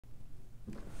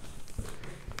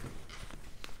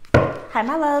Hi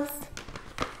my loves,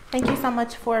 thank you so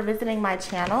much for visiting my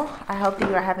channel. I hope that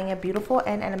you are having a beautiful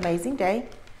and an amazing day.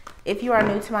 If you are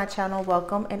new to my channel,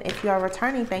 welcome, and if you are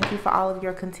returning, thank you for all of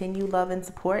your continued love and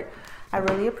support. I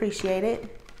really appreciate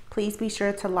it. Please be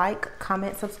sure to like,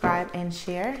 comment, subscribe, and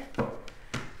share.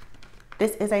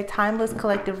 This is a timeless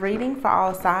collective reading for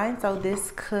all signs, so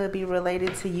this could be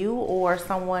related to you or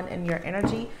someone in your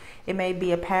energy. It may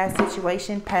be a past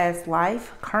situation, past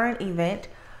life, current event,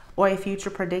 or a future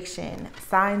prediction.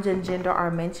 Signs and gender are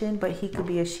mentioned, but he could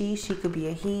be a she could be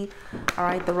a he. All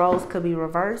right, the roles could be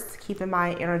reversed. Keep in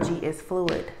mind, energy is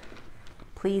fluid.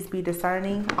 Please be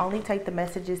discerning. Only take the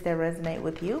messages that resonate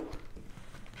with you.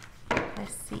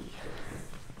 Let's see.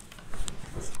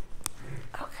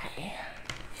 Okay.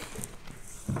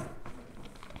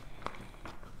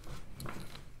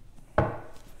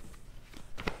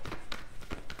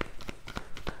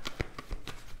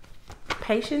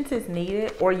 Patience is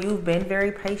needed, or you've been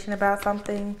very patient about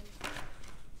something.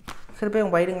 Could have been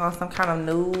waiting on some kind of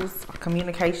news or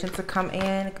communication to come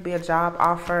in. It could be a job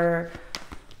offer,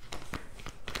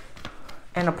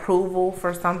 an approval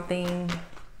for something,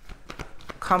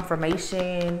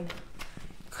 confirmation.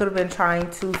 Could have been trying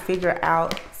to figure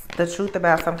out the truth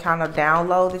about some kind of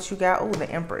download that you got. Oh, the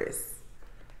Empress.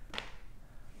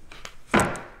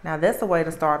 Now that's a way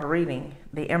to start a reading.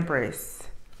 The Empress.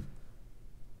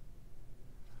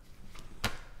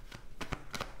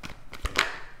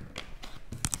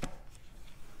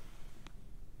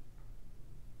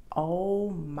 Oh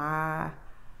my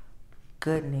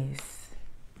goodness.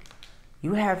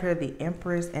 You have here the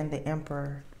Empress and the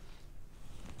Emperor,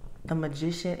 the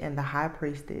Magician and the High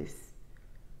Priestess.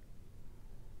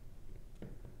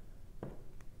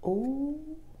 Ooh.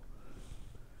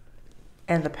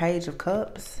 And the Page of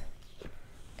Cups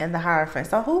and the Hierophant.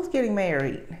 So who's getting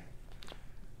married?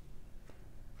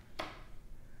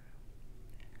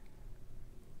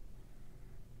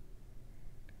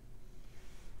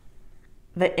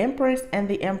 The Empress and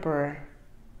the Emperor,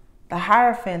 the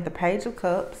Hierophant, the Page of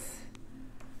Cups,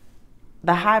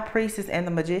 the High Priestess, and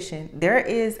the Magician. There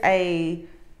is a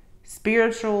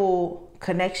spiritual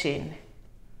connection,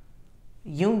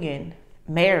 union,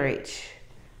 marriage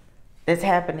that's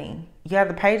happening. You have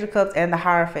the Page of Cups and the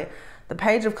Hierophant. The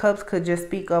Page of Cups could just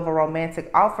speak of a romantic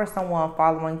offer, someone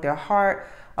following their heart,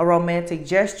 a romantic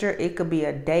gesture. It could be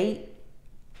a date,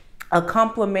 a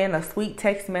compliment, a sweet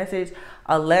text message,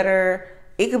 a letter.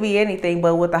 It could be anything,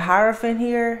 but with the Hierophant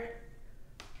here,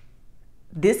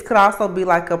 this could also be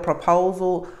like a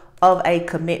proposal of a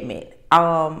commitment.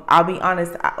 I'll be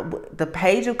honest, the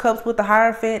Page of Cups with the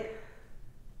Hierophant,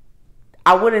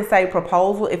 I wouldn't say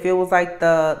proposal. If it was like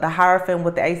the Hierophant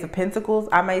with the Ace of Pentacles,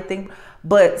 I may think,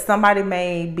 but somebody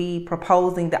may be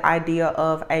proposing the idea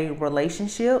of a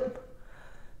relationship.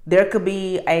 There could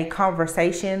be a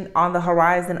conversation on the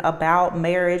horizon about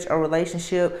marriage or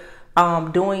relationship,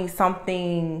 doing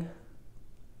something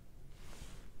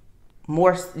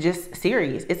more just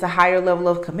serious. It's a higher level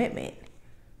of commitment.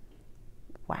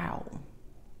 Wow.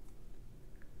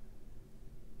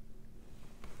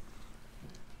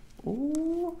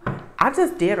 Ooh, I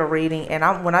just did a reading,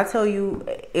 and when I tell you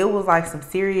it was like some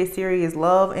serious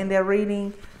love in that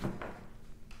reading.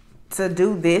 To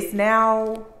do this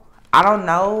now, I don't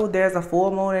know. There's a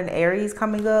full moon in Aries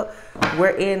coming up.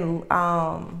 We're in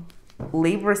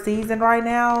Libra season right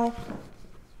now.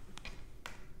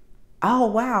 Oh,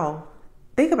 wow.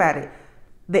 Think about it.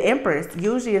 The Empress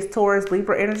usually is Taurus,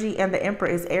 Libra energy, and the Emperor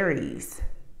is Aries.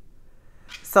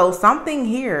 So something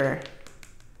here,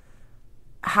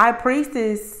 High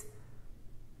Priestess,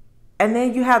 and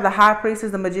then you have the High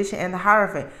Priestess, the Magician, and the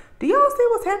Hierophant. Do y'all see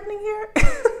what's happening here?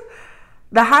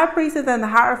 The High Priestess and the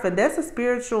Hierophant, that's a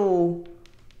spiritual,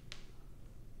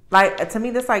 like, to me,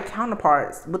 that's like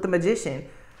counterparts with the Magician.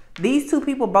 These two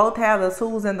people both have the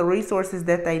tools and the resources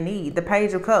that they need. The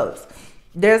Page of Cups.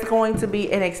 There's going to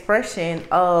be an expression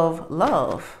of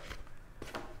love.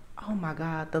 Oh my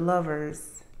God, the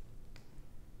Lovers.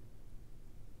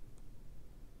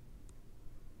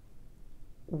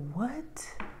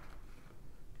 What?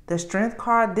 The Strength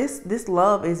card. This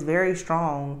love is very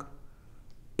strong.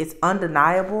 It's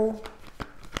undeniable.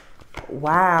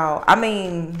 Wow. I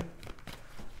mean,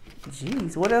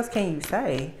 geez, what else can you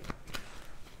say?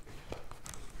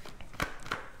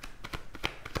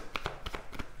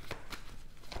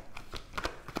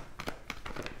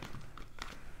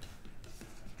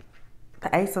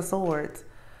 The Ace of Swords,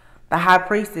 the High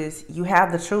Priestess, you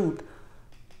have the truth.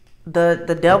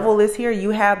 The Devil is here. You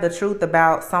have the truth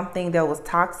about something that was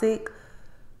toxic.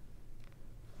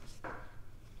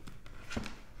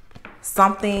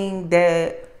 Something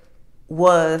that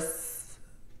was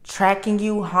tracking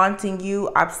you, haunting you,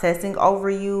 obsessing over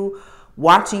you,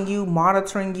 watching you,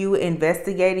 monitoring you,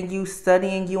 investigating you,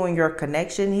 studying you and your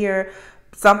connection here.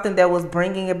 Something that was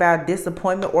bringing about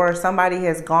disappointment, or somebody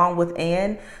has gone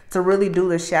within to really do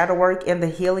the shadow work and the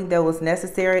healing that was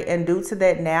necessary. And due to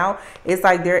that, now it's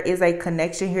like there is a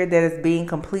connection here that is being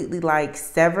completely like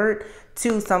severed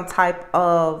to some type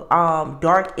of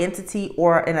dark entity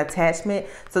or an attachment.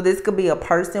 So this could be a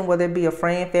person, whether it be a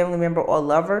friend, family member, or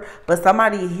lover, but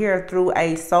somebody here through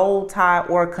a soul tie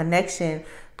or connection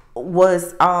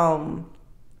was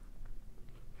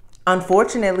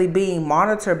unfortunately being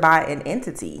monitored by an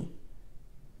entity.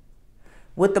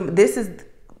 With this is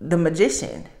the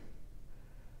Magician.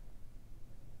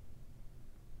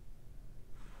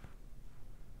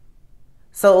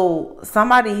 So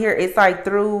somebody here, it's like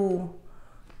through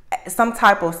some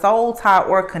type of soul tie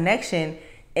or connection,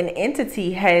 an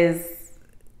entity has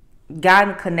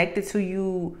gotten connected to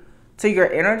you, to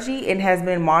your energy, and has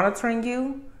been monitoring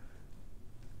you.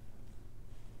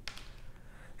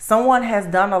 Someone has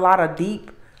done a lot of deep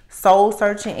soul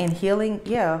searching and healing.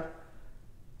 Yeah.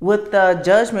 With the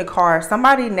Judgment card,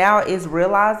 somebody now is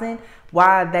realizing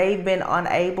why they've been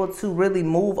unable to really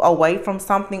move away from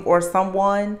something or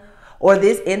someone, or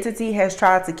this entity has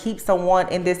tried to keep someone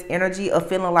in this energy of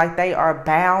feeling like they are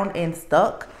bound and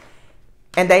stuck,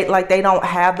 and they don't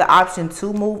have the option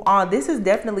to move on. This is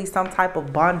definitely some type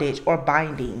of bondage or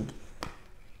binding.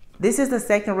 This is the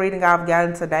second reading I've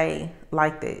gotten today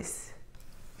like this.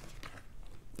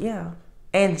 Yeah.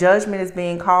 And judgment is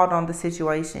being called on the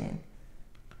situation.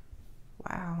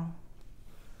 Wow.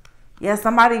 Yeah,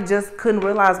 somebody just couldn't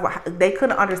realize why, they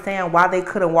couldn't understand why they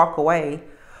couldn't walk away.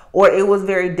 Or it was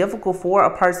very difficult for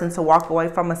a person to walk away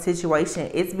from a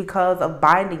situation. It's because of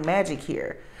binding magic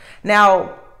here.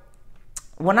 Now,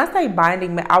 when I say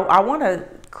binding, I want to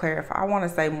clarify. I want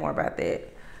to say more about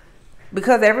that.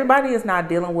 Because everybody is not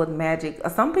dealing with magic.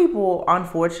 Some people,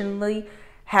 unfortunately,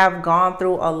 have gone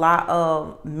through a lot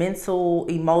of mental,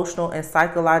 emotional, and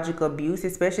psychological abuse,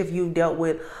 especially if you've dealt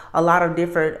with a lot of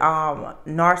different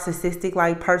narcissistic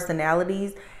like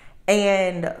personalities.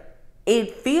 And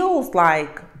it feels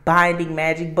like binding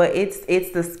magic, but it's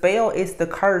the spell, it's the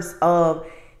curse of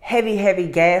heavy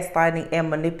gaslighting and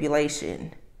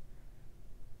manipulation.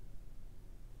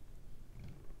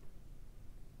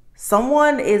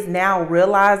 Someone is now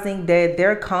realizing that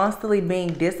they're constantly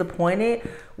being disappointed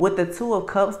with the Two of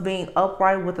Cups being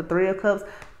upright with the Three of Cups.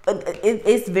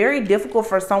 It's very difficult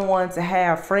for someone to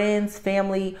have friends,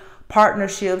 family,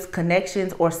 partnerships,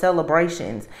 connections, or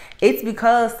celebrations. It's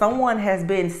because someone has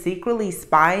been secretly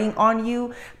spying on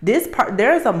you.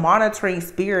 There's a monitoring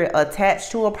spirit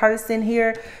attached to a person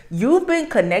here. You've been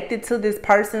connected to this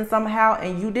person somehow,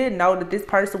 and you didn't know that this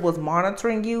person was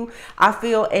monitoring you, I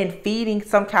feel, and feeding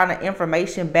some kind of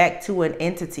information back to an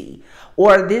entity.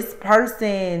 Or this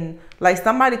person, like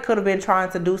somebody could have been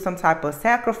trying to do some type of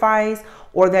sacrifice,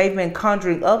 or they've been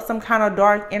conjuring up some kind of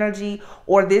dark energy,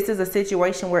 or this is a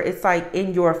situation where it's like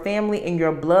in your family, in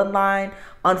your bloodline.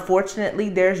 Unfortunately,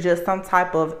 there's just some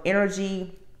type of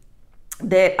energy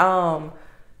that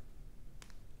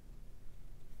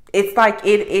it's like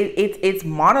it's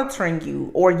monitoring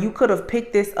you, or you could have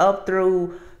picked this up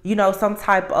through, you know, some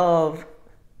type of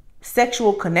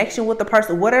sexual connection with the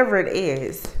person, whatever it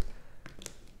is.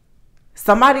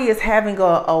 Somebody is having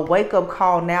a wake-up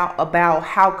call now about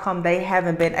how come they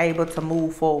haven't been able to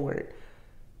move forward.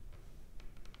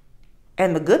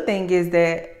 And the good thing is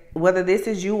that whether this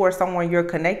is you or someone you're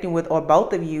connecting with, or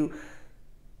both of you,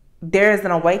 there is an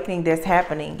awakening that's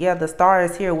happening. Yeah, the Star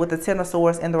is here with the Ten of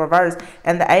Swords in the reverse,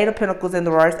 and the Eight of Pentacles in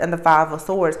the reverse, and the Five of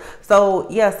Swords. So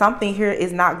yeah, something here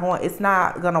is not going, it's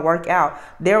not going to work out.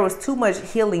 There was too much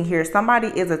healing here. Somebody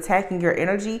is attacking your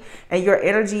energy, and your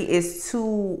energy is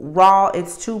too raw,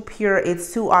 it's too pure,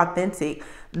 it's too authentic.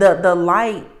 The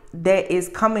light that is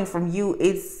coming from you,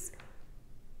 it's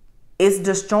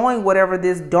destroying whatever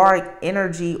this dark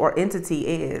energy or entity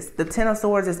is. The Ten of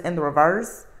Swords is in the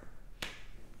reverse.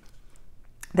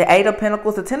 The Eight of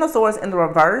Pentacles, the Ten of Swords in the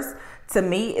reverse, to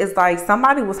me is like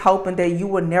somebody was hoping that you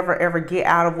would never ever get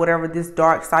out of whatever this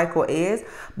dark cycle is.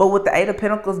 But with the Eight of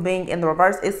Pentacles being in the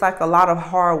reverse, it's like a lot of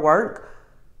hard work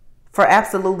for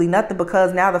absolutely nothing,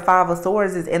 because now the Five of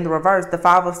Swords is in the reverse. The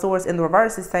Five of Swords in the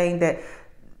reverse is saying that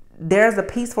there's a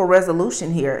peaceful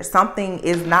resolution here. Something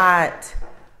is not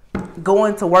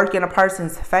going to work in a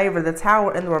person's favor. The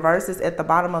Tower in the reverse is at the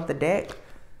bottom of the deck.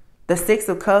 The Six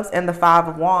of Cups and the Five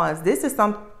of Wands. This is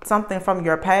something from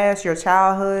your past, your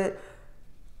childhood,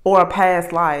 or a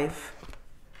past life.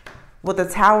 With the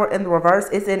Tower in the reverse,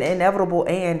 it's an inevitable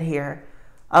end here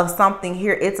of something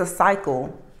here. It's a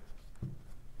cycle.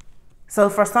 So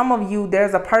for some of you,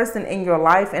 there's a person in your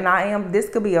life, and this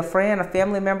could be a friend, a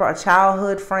family member, a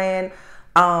childhood friend,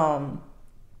 a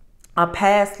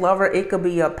past lover. It could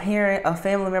be a parent, a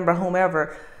family member,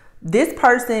 whomever. This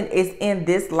person is in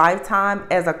this lifetime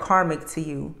as a karmic to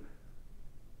you.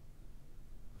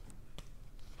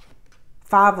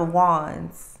 Five of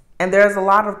Wands. And there's a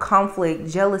lot of conflict,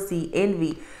 jealousy,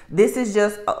 envy. This is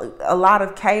just a lot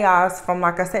of chaos from,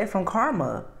 like I said, from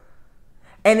karma.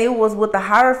 And it was with the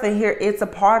Hierophant here. It's a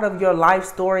part of your life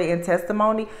story and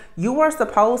testimony. You were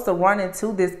supposed to run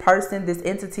into this person, this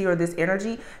entity, or this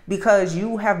energy because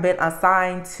you have been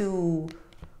assigned to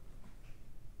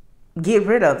get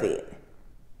rid of it.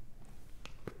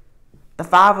 The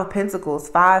Five of Pentacles,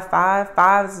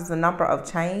 5 is the number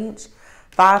of change.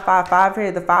 5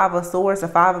 here, the Five of Swords, the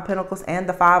Five of Pentacles, and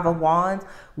the Five of Wands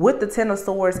with the Ten of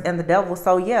Swords and the Devil.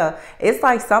 So yeah, it's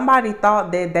like somebody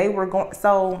thought that they were going.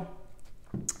 So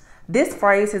this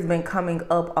phrase has been coming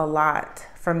up a lot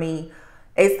for me.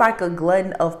 It's like a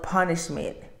glutton of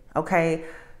punishment. Okay.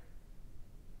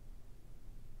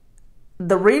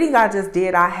 The reading I just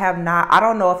did, I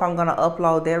don't know if I'm going to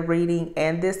upload their reading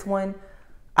and this one.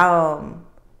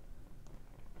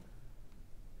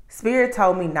 Spirit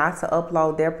told me not to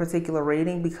upload their particular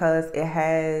reading because it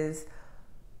has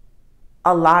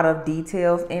a lot of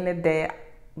details in it that,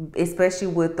 especially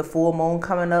with the full moon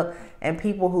coming up and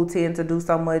people who tend to do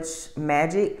so much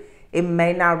magic, it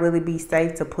may not really be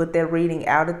safe to put their reading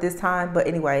out at this time. But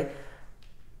anyway,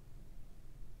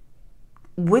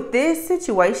 with this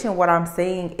situation, what I'm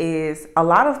seeing is a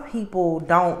lot of people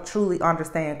don't truly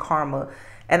understand karma.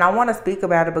 And I want to speak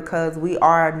about it because we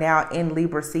are now in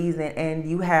Libra season and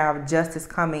you have justice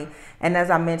coming. And as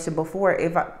I mentioned before,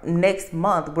 next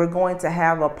month, we're going to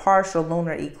have a partial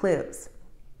lunar eclipse.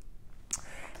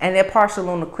 And that partial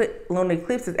lunar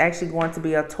eclipse is actually going to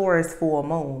be a Taurus full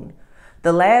moon.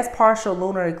 The last partial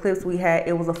lunar eclipse we had,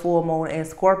 it was a full moon in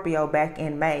Scorpio back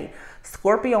in May.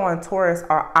 Scorpio and Taurus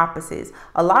are opposites.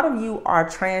 A lot of you are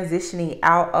transitioning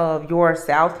out of your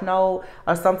South Node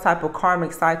or some type of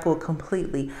karmic cycle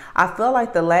completely. I feel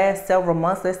like the last several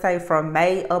months, let's say from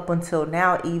May up until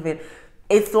now even,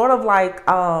 it's sort of like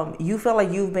you feel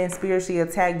like you've been spiritually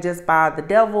attacked just by the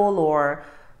devil or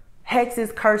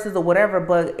hexes, curses, or whatever.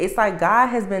 But it's like God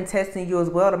has been testing you as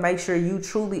well to make sure you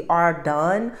truly are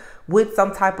done with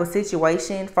some type of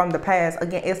situation from the past.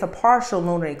 Again, it's a partial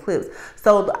lunar eclipse.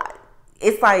 So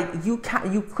it's like you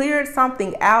cleared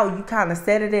something out, you kind of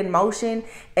set it in motion,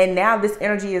 and now this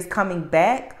energy is coming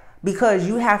back because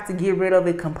you have to get rid of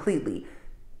it completely.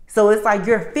 So it's like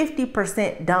you're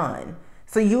 50% done.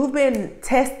 So you've been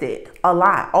tested a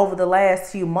lot over the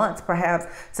last few months, perhaps,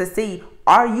 to see,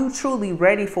 are you truly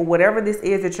ready for whatever this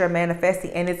is that you're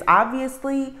manifesting? And it's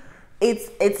obviously,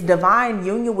 it's divine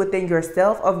union within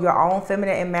yourself of your own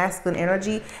feminine and masculine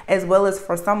energy, as well as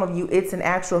for some of you, it's an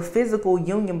actual physical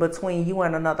union between you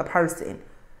and another person.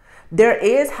 There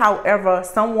is, however,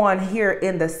 someone here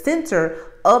in the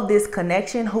center of this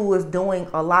connection who is doing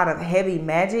a lot of heavy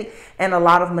magic and a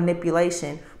lot of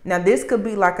manipulation. Now, this could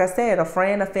be, like I said, a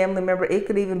friend, a family member. It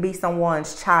could even be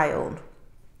someone's child.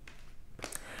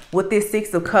 With this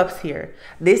Six of Cups here,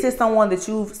 this is someone that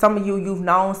some of you've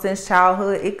known since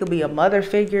childhood. It could be a mother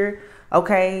figure.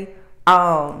 Okay.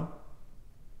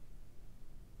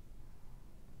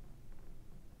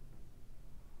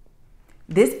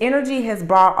 This energy has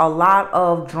brought a lot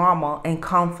of drama and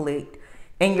conflict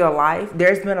in your life.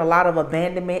 There's been a lot of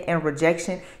abandonment and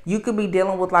rejection. You could be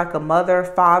dealing with like a mother,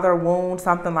 father wound,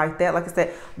 something like that. Like I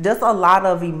said, just a lot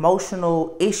of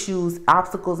emotional issues,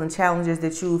 obstacles, and challenges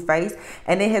that you face.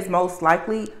 And it has most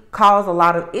likely caused a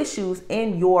lot of issues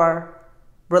in your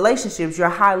relationships, your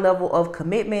high level of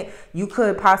commitment. You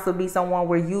could possibly be someone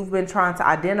where you've been trying to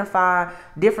identify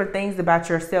different things about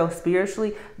yourself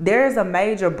spiritually. There is a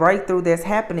major breakthrough that's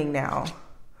happening now.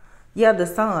 Yeah, the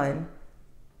Sun.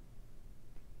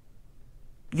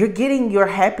 You're getting your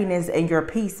happiness and your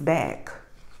peace back.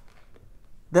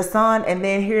 The Sun, and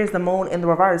then here's the Moon in the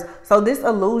reverse. So this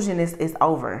illusion is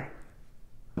over.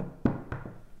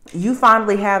 You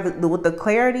finally have, with the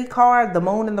clarity card, the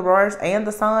Moon in the reverse and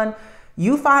the Sun,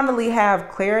 you finally have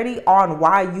clarity on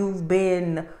why you've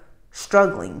been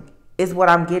struggling, is what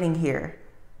I'm getting here.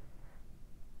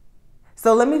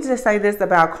 So let me just say this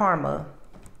about karma.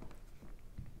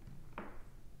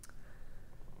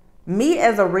 Me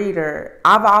as a reader,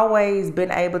 I've always been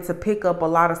able to pick up a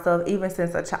lot of stuff, even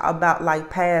since about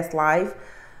like past life.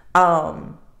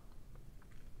 I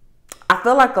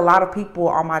feel like a lot of people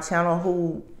on my channel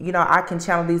who, you know, I can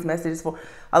channel these messages for.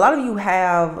 A lot of you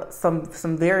have some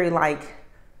very like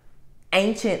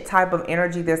ancient type of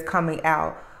energy that's coming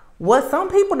out. What some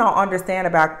people don't understand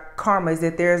about karma is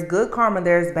that there's good karma,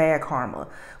 there's bad karma.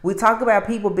 We talk about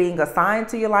people being assigned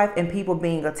to your life and people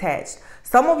being attached.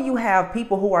 Some of you have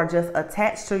people who are just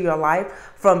attached to your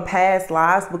life from past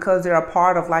lives because they're a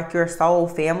part of like your soul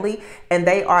family, and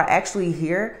they are actually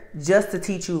here just to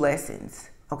teach you lessons.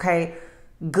 Okay?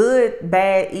 Good,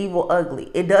 bad, evil,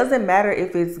 ugly. It doesn't matter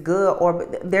if it's good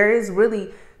or there is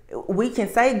really, we can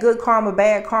say good karma,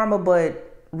 bad karma, but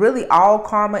really all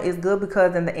karma is good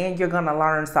because in the end you're going to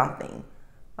learn something.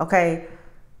 Okay?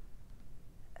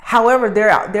 However,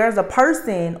 there's a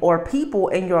person or people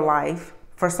in your life,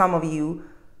 for some of you,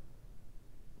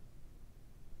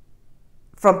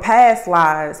 from past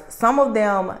lives. Some of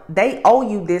them, they owe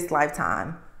you this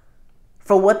lifetime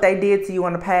for what they did to you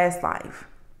in a past life.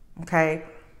 Okay?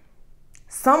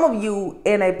 Some of you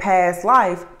in a past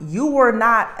life, you were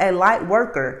not a light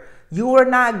worker. You were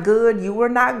not good. You were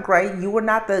not great. You were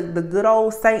not the good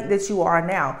old saint that you are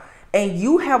now. And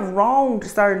you have wronged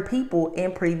certain people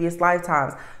in previous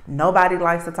lifetimes. Nobody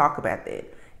likes to talk about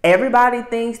that. Everybody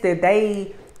thinks that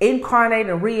they incarnate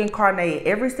and reincarnate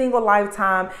every single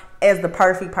lifetime as the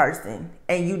perfect person.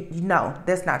 And you know,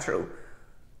 that's not true.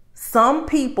 Some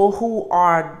people who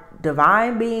are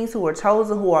divine beings, who are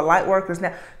chosen, who are light workers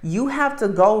now, you have to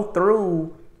go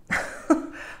through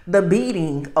the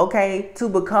beating, okay, to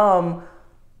become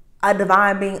a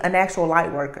divine being, an actual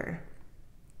light worker.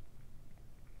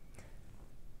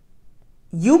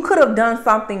 You could have done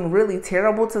something really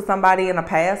terrible to somebody in a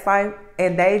past life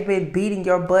and they've been beating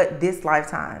your butt this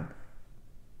lifetime.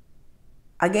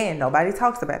 Again, nobody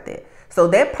talks about that. So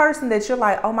that person that you're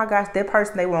like, oh my gosh, that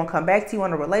person, they won't come back to you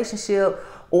in a relationship,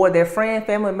 or their friend,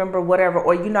 family member, whatever,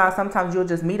 or you know, sometimes you'll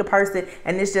just meet a person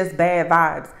and it's just bad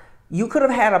vibes. You could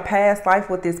have had a past life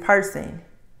with this person.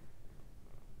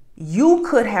 You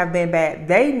could have been bad.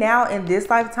 They now in this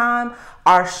lifetime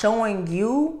are showing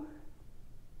you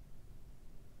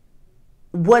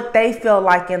what they felt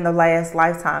like in the last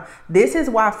lifetime. This is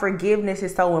why forgiveness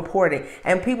is so important.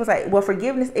 And people say, well,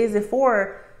 forgiveness isn't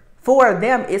for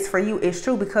them, it's for you. It's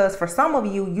true, because for some of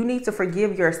you, you need to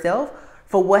forgive yourself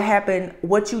for what happened,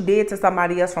 what you did to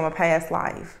somebody else from a past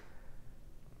life.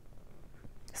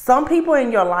 Some people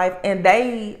in your life, and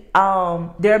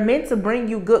they're meant to bring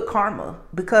you good karma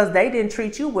because they didn't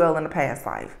treat you well in the past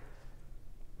life.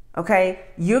 Okay,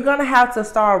 you're going to have to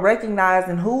start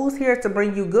recognizing who's here to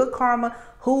bring you good karma,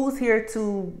 who's here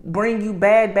to bring you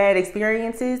bad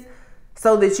experiences,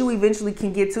 so that you eventually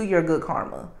can get to your good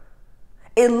karma.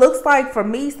 It looks like for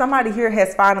me, somebody here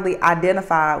has finally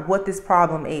identified what this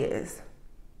problem is.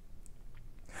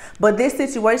 But this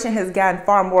situation has gotten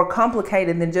far more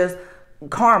complicated than just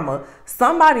karma.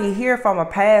 Somebody here from a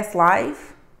past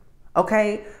life,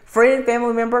 okay, friend,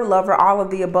 family member, lover, all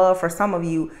of the above for some of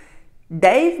you,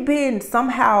 they've been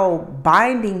somehow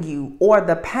binding you, or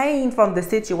the pain from the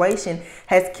situation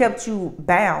has kept you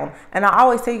bound. And I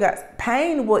always tell you guys,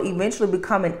 pain will eventually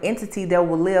become an entity that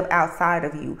will live outside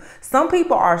of you. Some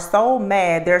people are so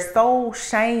mad, they're so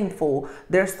shameful,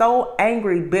 they're so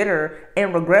angry, bitter,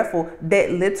 and regretful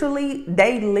that literally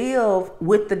they live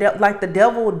with the devil, like the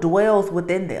devil dwells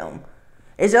within them.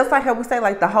 It's just like how we say,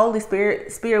 like the Holy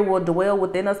Spirit will dwell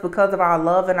within us because of our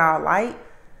love and our light.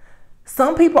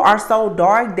 Some people are so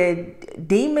dark that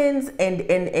demons and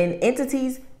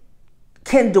entities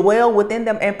can dwell within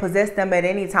them and possess them at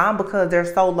any time because they're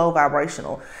so low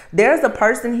vibrational. There's a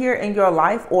person here in your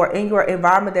life or in your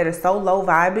environment that is so low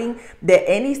vibing that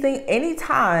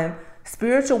anytime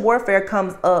spiritual warfare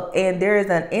comes up and there is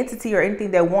an entity or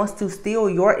anything that wants to steal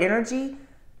your energy,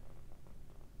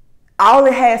 all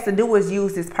it has to do is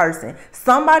use this person.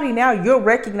 Somebody now, you're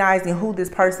recognizing who this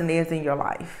person is in your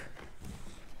life.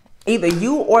 Either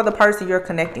you or the person you're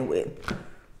connecting with.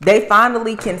 They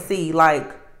finally can see,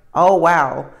 like, oh,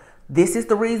 wow, this is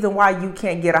the reason why you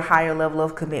can't get a higher level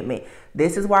of commitment.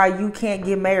 This is why you can't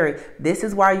get married. This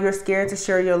is why you're scared to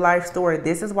share your life story.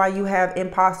 This is why you have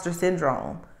imposter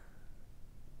syndrome.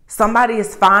 Somebody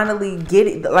is finally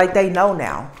getting, like, they know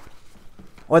now.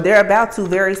 Or they're about to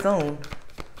very soon.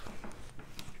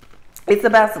 It's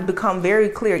about to become very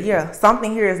clear. Yeah,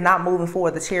 something here is not moving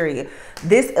forward, the Chariot.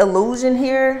 This illusion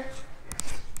here,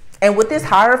 and with this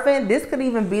Hierophant, this could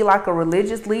even be like a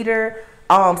religious leader,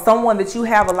 someone that you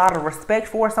have a lot of respect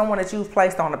for, someone that you've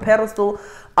placed on a pedestal.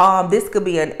 This could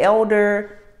be an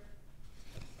elder,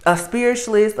 a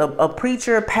spiritualist, a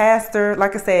preacher, pastor,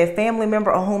 like I said, family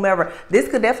member, or whomever. This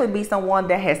could definitely be someone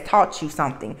that has taught you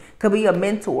something. Could be a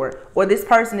mentor, or this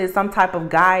person is some type of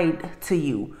guide to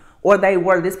you. Or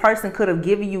this person could have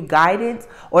given you guidance,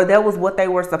 or that was what they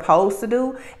were supposed to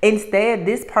do. Instead,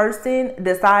 this person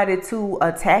decided to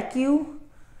attack you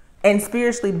and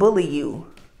spiritually bully you.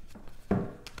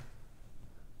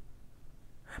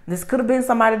 This could have been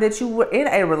somebody that you were in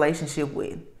a relationship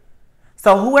with.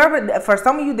 So whoever, for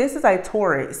some of you, this is a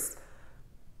Taurus.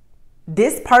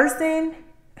 This person,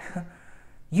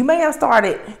 you may have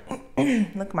started,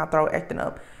 look at my throat acting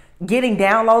up, getting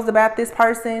downloads about this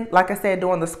person, like I said,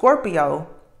 during the Scorpio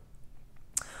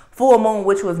full moon,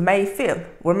 which was May 5th.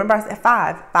 Remember I said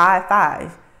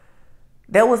 5.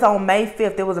 That was on May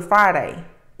 5th. It was a Friday.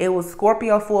 It was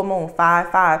Scorpio full moon,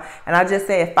 5. And I just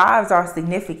said 5s are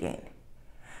significant.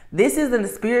 This is a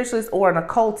spiritualist or an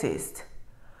occultist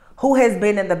who has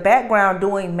been in the background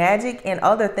doing magic and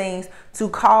other things to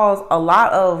cause a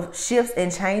lot of shifts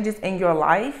and changes in your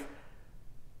life.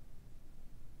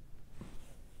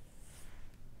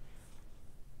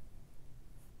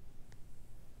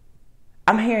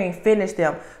 I'm hearing finish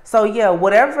them. So yeah,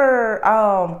 whatever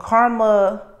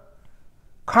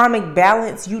karmic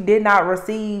balance you did not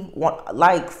receive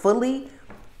like fully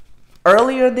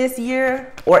earlier this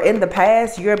year or in the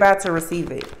past, you're about to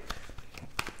receive it.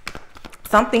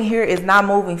 Something here is not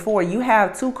moving forward. You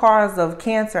have 2 cards of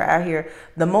Cancer out here,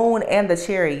 the Moon and the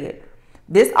Chariot.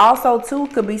 This also too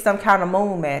could be some kind of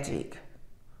moon magic.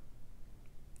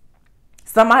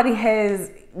 Somebody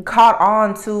has caught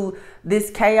on to this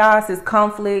chaos, this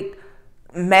conflict,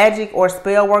 magic or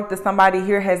spell work that somebody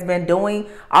here has been doing.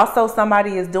 Also,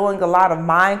 somebody is doing a lot of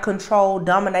mind control,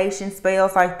 domination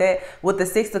spells like that with the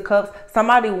 6 of Cups.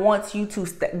 Somebody wants you to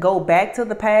go back to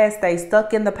the past, stay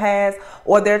stuck in the past,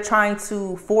 or they're trying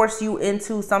to force you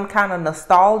into some kind of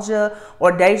nostalgia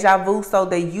or deja vu so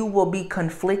that you will be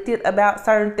conflicted about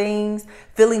certain things,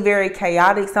 feeling very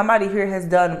chaotic. Somebody here has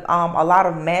done a lot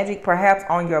of magic perhaps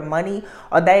on your money,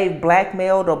 or they've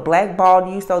blackmailed or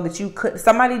blackballed you so that you could.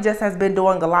 Somebody just has been doing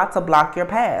a lot to block your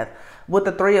path with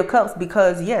the 3 of Cups,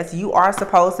 because yes, you are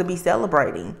supposed to be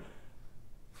celebrating.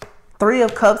 3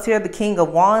 of Cups here, the King of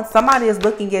Wands. Somebody is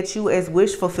looking at you as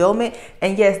wish fulfillment,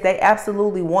 and yes, they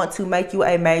absolutely want to make you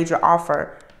a major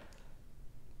offer.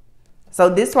 So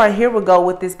this right here will go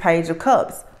with this Page of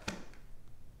Cups.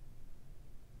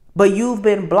 But you've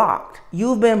been blocked.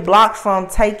 You've been blocked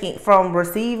from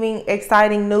receiving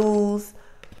exciting news.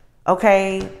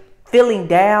 Okay. Feeling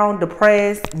down,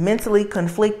 depressed, mentally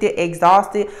conflicted,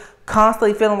 exhausted,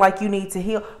 constantly feeling like you need to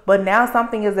heal. But now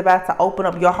something is about to open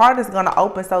up. Your heart is going to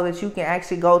open so that you can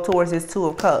actually go towards this 2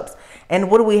 of Cups. And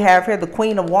what do we have here? The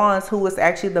Queen of Wands, who is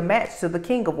actually the match to the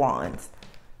King of Wands.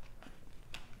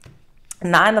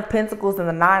 9 of Pentacles and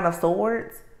the 9 of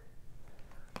Swords.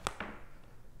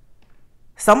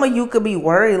 Some of you could be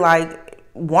worried, like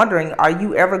wondering, are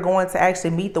you ever going to actually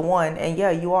meet the one? And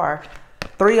yeah, you are.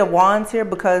 3 of Wands here,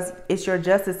 because it's your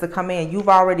justice to come in. You've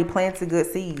already planted good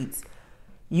seeds.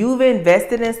 You've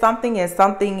invested in something, and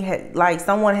something like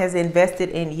someone has invested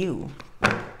in you.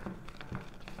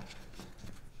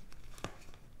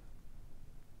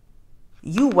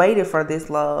 You waited for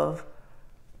this love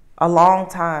a long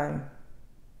time.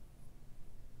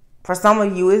 For some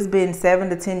of you, it's been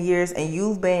 7 to 10 years, and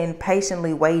you've been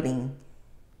patiently waiting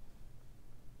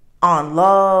on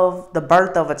love, the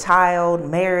birth of a child,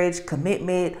 marriage,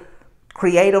 commitment,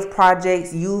 creative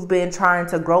projects. You've been trying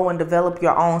to grow and develop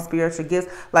your own spiritual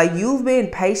gifts. Like, you've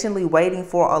been patiently waiting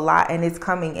for a lot, and it's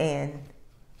coming in.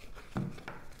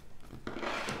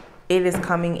 It is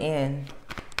coming in.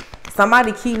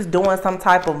 Somebody keeps doing some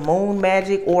type of moon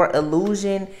magic or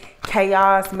illusion,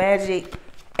 chaos magic,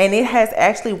 and it has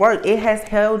actually worked. It has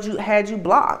had you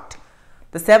blocked.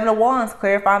 The 7 of Wands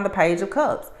clarifying the Page of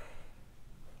Cups.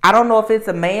 I don't know if it's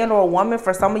a man or a woman.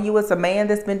 For some of you, it's a man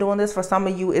that's been doing this. For some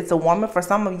of you, it's a woman. For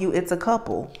some of you, it's a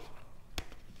couple.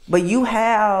 But you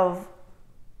have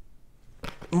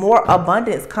more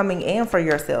abundance coming in for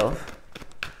yourself.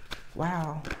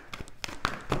 Wow.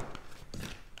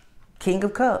 King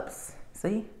of Cups.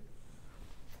 See?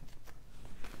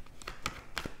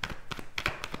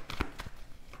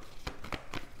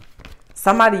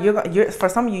 Somebody, for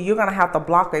some of you, you're going to have to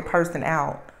block a person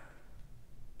out.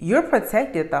 You're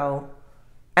protected though.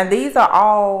 And these are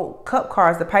all cup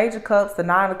cards. The Page of Cups, the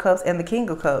 9 of Cups, and the King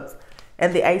of Cups.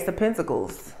 And the Ace of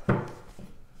Pentacles.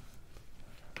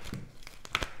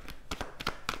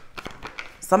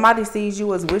 Somebody sees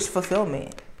you as wish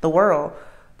fulfillment. The world.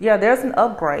 Yeah, there's an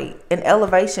upgrade, an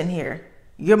elevation here.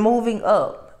 You're moving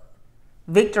up.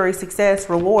 Victory, success,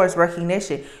 rewards,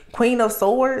 recognition. Queen of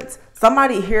Swords.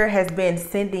 Somebody here has been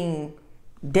sending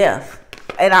death.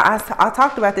 And I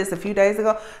talked about this a few days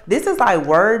ago. This is like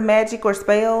word magic or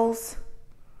spells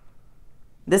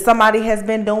that somebody has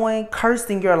been doing,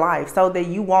 cursing your life so that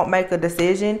you won't make a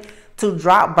decision to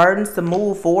drop burdens, to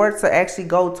move forward, to actually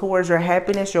go towards your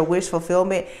happiness, your wish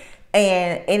fulfillment,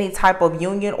 and any type of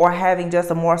union, or having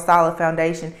just a more solid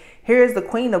foundation Here's the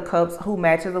Queen of Cups, who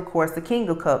matches, of course, the King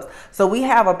of Cups. So we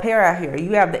have a pair out here.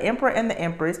 You have the Emperor and the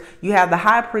Empress. You have the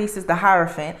High Priestess, the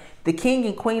Hierophant, the King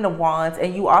and Queen of Wands,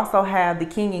 and you also have the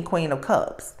King and Queen of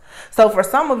Cups. So for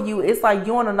some of you, it's like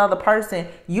you and another person,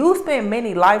 you spend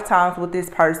many lifetimes with this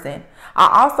person.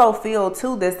 I also feel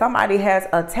too that somebody has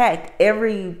attacked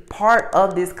every part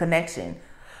of this connection.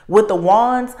 With the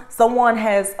wands, someone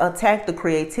has attacked the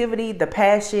creativity, the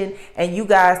passion, and you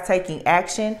guys taking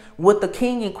action. With the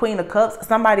King and Queen of Cups,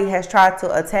 somebody has tried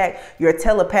to attack your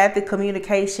telepathic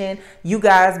communication, you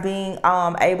guys being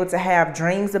able to have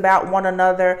dreams about one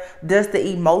another, just the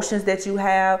emotions that you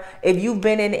have. If you've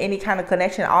been in any kind of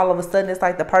connection, all of a sudden it's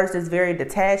like the person is very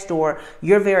detached, or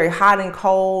you're very hot and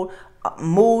cold.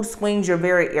 Mood swings, you're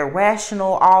very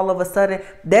irrational all of a sudden.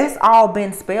 That's all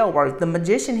been spell work. The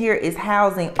Magician here is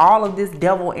housing all of this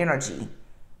devil energy.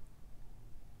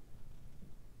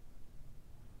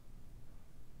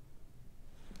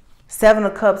 Seven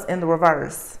of Cups in the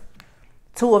reverse.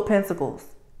 Two of Pentacles.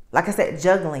 Like I said,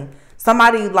 juggling.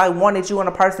 Somebody like wanted you and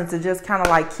a person to just kind of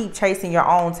like keep chasing your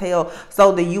own tail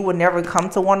so that you would never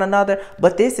come to one another.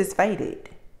 But this is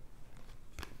fated.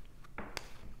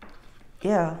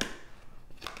 Yeah.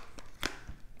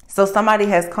 So somebody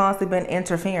has constantly been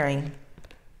interfering.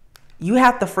 You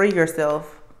have to free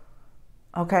yourself.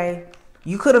 Okay.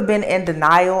 You could have been in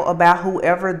denial about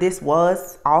whoever this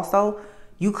was also.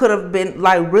 You could have been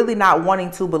like really not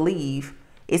wanting to believe,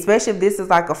 especially if this is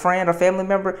like a friend or family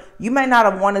member. You may not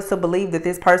have wanted to believe that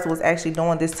this person was actually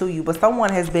doing this to you, but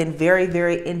someone has been very,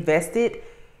 very invested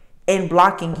in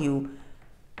blocking you.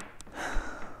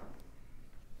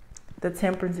 The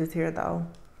Temperance is here though.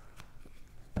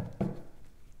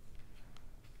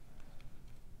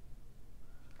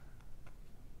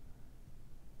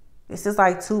 This is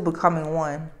like two becoming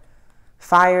one.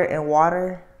 Fire and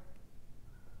water.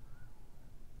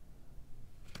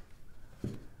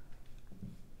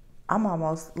 I'm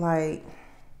almost like,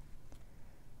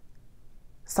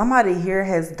 somebody here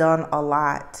has done a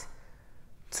lot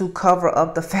to cover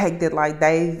up the fact that like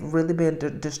they've really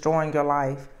been destroying your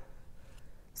life.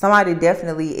 Somebody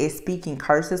definitely is speaking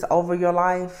curses over your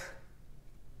life.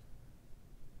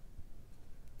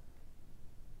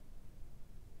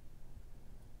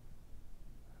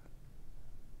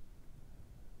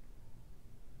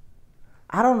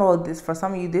 I don't know if this, for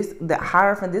some of you, the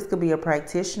Hierophant, this could be a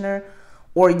practitioner,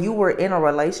 or you were in a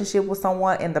relationship with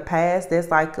someone in the past that's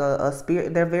like a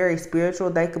spirit. They're very spiritual.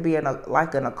 They could be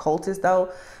like an occultist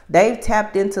though. They've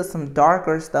tapped into some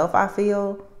darker stuff, I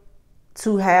feel,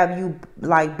 to have you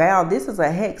like bound. This is a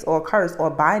hex or a curse or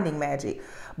binding magic.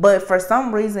 But for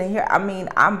some reason here, I mean,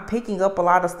 I'm picking up a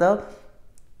lot of stuff.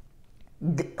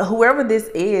 Whoever this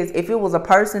is, if it was a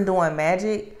person doing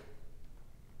magic,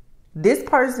 this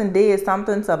person did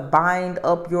something to bind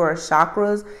up your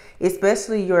chakras,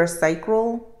 especially your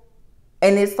sacral.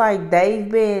 And it's like they've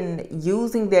been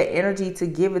using that energy to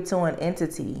give it to an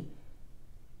entity.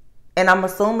 And I'm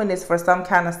assuming it's for some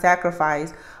kind of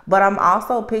sacrifice. But I'm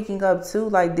also picking up too,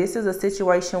 like this is a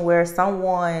situation where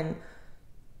someone,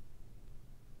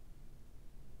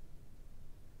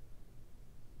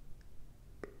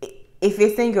 if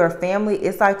it's in your family,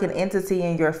 it's like an entity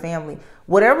in your family.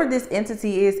 Whatever this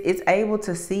entity is, it's able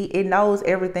to see. It knows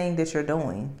everything that you're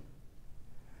doing.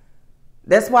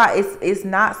 That's why it's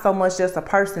not so much just a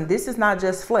person. This is not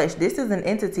just flesh. This is an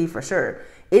entity for sure.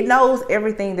 It knows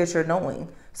everything that you're doing.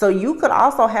 So you could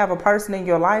also have a person in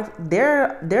your life.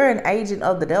 They're an agent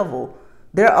of the devil.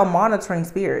 They're a monitoring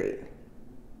spirit.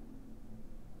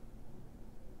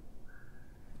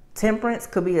 Temperance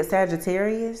could be a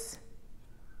Sagittarius.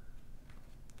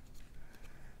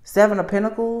 Seven of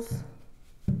Pentacles.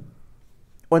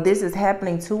 Or this is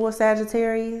happening to a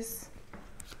Sagittarius.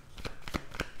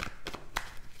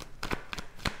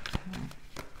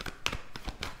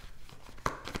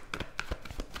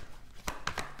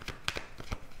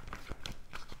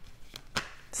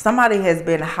 Somebody has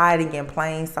been hiding in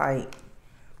plain sight.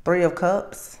 Three of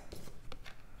Cups.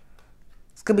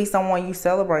 This could be someone you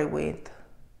celebrate with.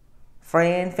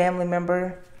 Friend, family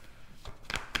member.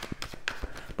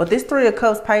 But this Three of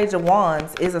Cups, Page of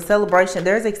Wands is a celebration.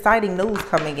 There's exciting news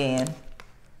coming in.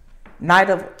 Knight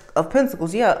of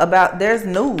Pentacles. Yeah, there's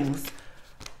news.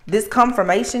 This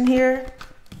confirmation here.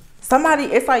 Somebody,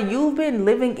 it's like you've been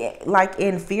living like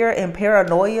in fear and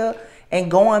paranoia and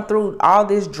going through all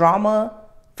this drama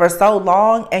for so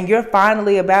long, and you're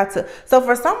finally about to. So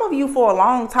for some of you, for a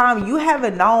long time, you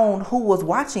haven't known who was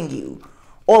watching you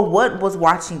or what was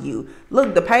watching you.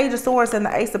 Look, the Page of Swords and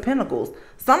the Ace of Pentacles.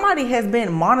 Somebody has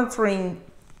been monitoring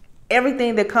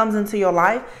everything that comes into your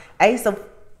life. Ace of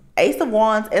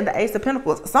Wands and the Ace of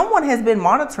Pentacles. Someone has been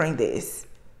monitoring this.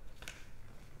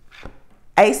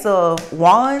 Ace of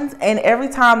Wands, and every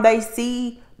time they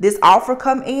see this offer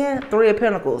come in, Three of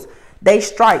Pentacles, they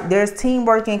strike. There's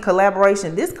teamwork and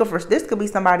collaboration. This could be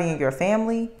somebody in your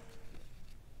family.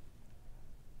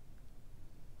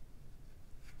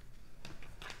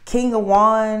 King of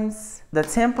Wands, the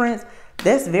Temperance,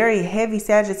 that's very heavy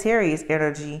Sagittarius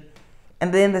energy.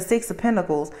 And then the Six of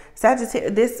Pentacles.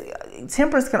 Sagittarius, this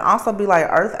Temperance can also be like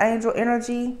Earth Angel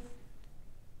energy,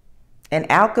 an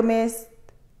alchemist,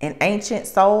 an ancient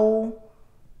soul,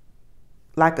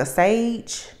 like a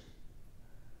sage.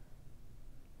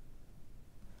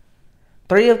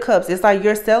 Three of Cups, it's like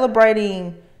you're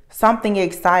celebrating something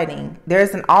exciting.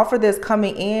 There's an offer that's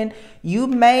coming in. You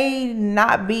may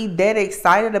not be that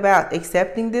excited about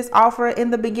accepting this offer in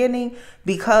the beginning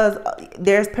because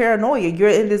there's paranoia. You're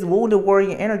in this wounded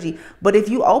warrior energy. But if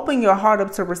you open your heart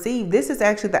up to receive, this is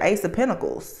actually the Ace of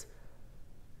Pentacles.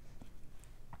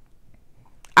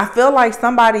 I feel like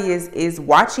somebody is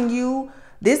watching you.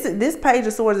 This Page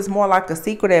of Swords is more like a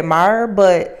secret admirer,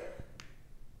 but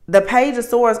the Page of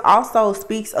Swords also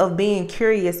speaks of being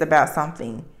curious about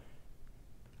something.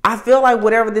 I feel like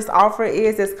whatever this offer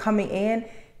is that's coming in,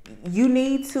 you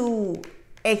need to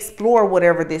explore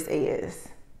whatever this is.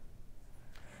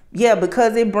 Yeah,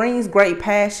 because it brings great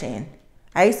passion.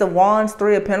 Ace of Wands,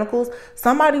 Three of Pentacles.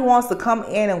 Somebody wants to come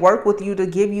in and work with you to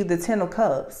give you the Ten of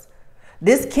Cups.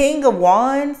 This King of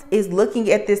Wands is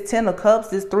looking at this Ten of Cups,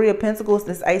 this Three of Pentacles,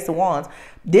 this Ace of Wands.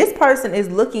 This person is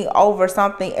looking over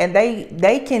something and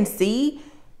they can see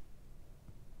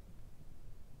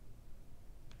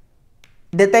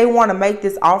that they want to make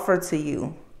this offer to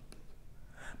you.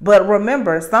 But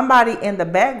remember, somebody in the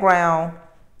background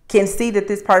can see that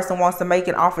this person wants to make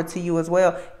an offer to you as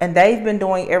well. And they've been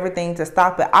doing everything to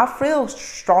stop it. I feel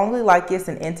strongly like it's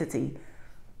an entity.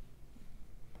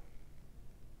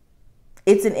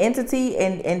 It's an entity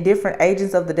and different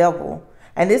agents of the devil.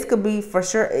 And this could be for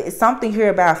sure, it's something here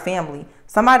about family.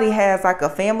 Somebody has like a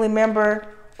family member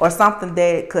or something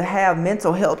that could have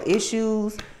mental health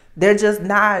issues. They're just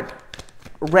not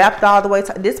wrapped all the way.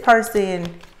 This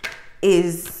person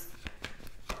is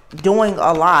doing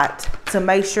a lot to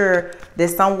make sure that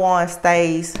someone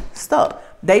stays stuck.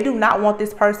 They do not want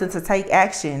this person to take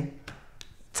action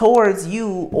towards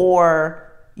you,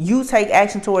 or you take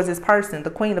action towards this person.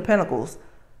 The Queen of Pentacles.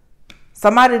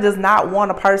 Somebody does not want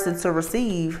a person to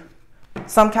receive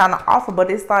some kind of offer,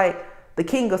 but it's like the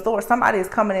King of Swords. Somebody is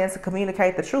coming in to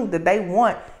communicate the truth that they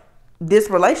want this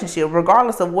relationship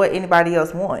regardless of what anybody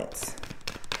else wants.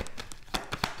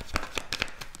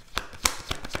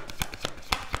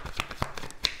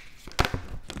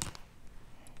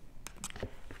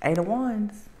 Eight of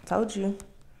Wands. Told you.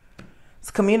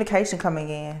 It's communication coming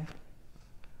in.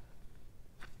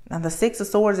 Now the Six of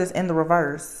Swords is in the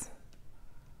reverse.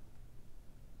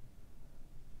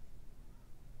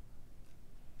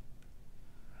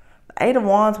 The Eight of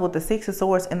Wands with the Six of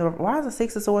Swords in the... Why is the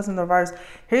Six of Swords in the reverse?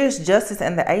 Here's Justice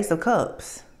and the Ace of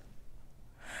Cups.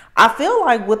 I feel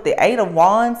like with the Eight of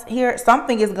Wands here,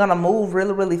 something is going to move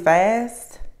really, really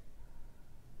fast.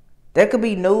 There could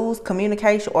be news,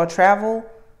 communication, or travel.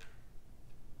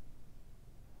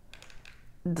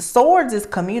 The Swords is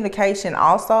communication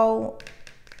also,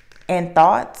 and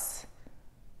thoughts.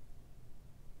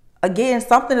 Again,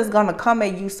 something is going to come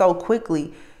at you so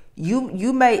quickly.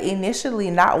 You may initially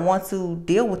not want to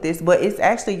deal with this, but it's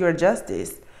actually your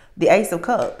justice. The Ace of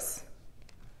Cups.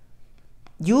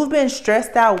 You've been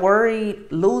stressed out,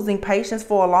 worried, losing patience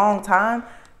for a long time.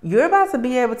 You're about to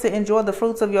be able to enjoy the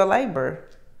fruits of your labor.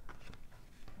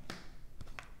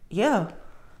 Yeah.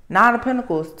 Nine of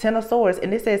Pentacles, Ten of Swords,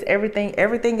 and it says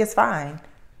everything is fine.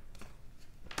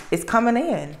 It's coming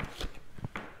in.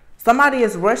 Somebody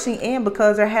is rushing in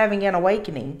because they're having an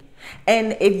awakening.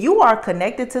 And if you are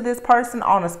connected to this person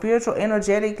on a spiritual,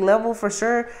 energetic level, for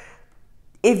sure,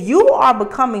 if you are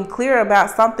becoming clear about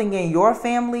something in your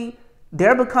family,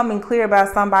 they're becoming clear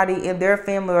about somebody in their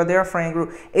family or their friend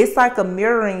group. It's like a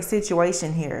mirroring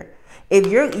situation here. If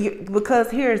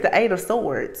because here's the Eight of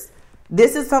Swords.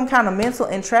 This is some kind of mental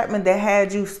entrapment that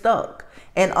had you stuck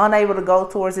and unable to go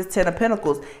towards this Ten of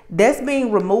Pentacles. That's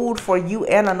being removed for you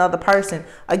and another person.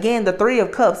 Again, the Three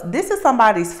of Cups. This is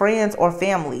somebody's friends or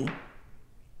family.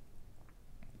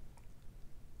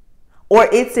 Or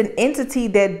it's an entity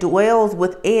that dwells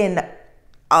within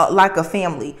like a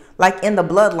family, like in the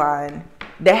bloodline,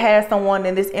 that has someone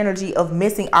in this energy of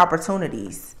missing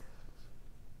opportunities.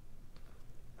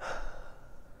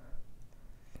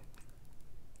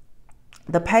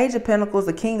 The Page of Pentacles,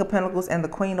 the King of Pentacles, and the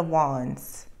Queen of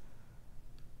Wands.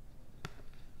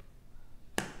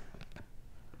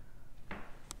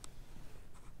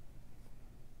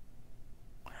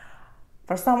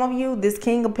 For some of you, this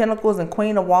King of Pentacles and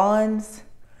Queen of Wands,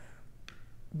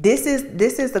 this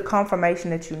is the confirmation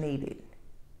that you needed.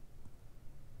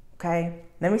 Okay?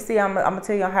 Let me see. I'm going to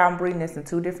tell you how I'm reading this in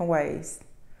two different ways.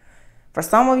 For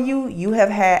some of you, you have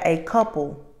had a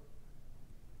couple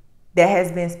that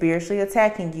has been spiritually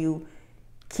attacking you,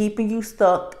 keeping you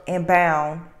stuck and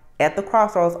bound at the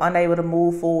crossroads, unable to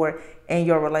move forward in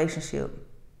your relationship.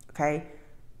 Okay?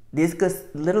 This could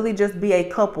literally just be a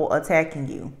couple attacking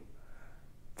you.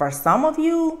 For some of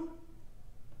you,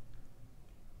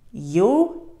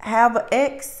 you have an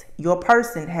ex, your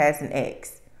person has an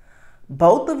ex.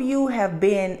 Both of you have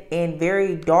been in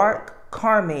very dark,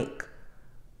 karmic,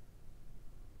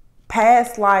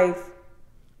 past life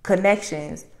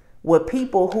connections with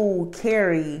people who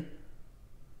carry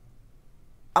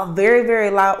a very,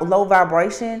 very low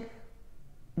vibration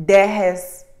that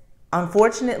has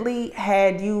unfortunately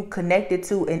had you connected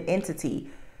to an entity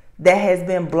that has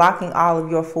been blocking all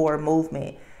of your forward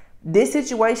movement. This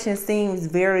situation seems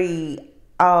very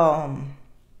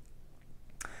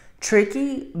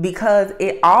tricky because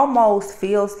it almost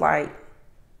feels like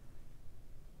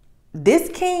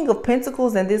this King of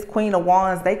Pentacles and this Queen of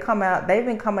Wands, they've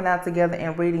been coming out together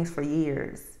in readings for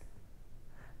years.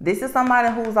 This is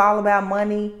somebody who's all about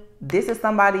money. This is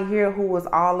somebody here who is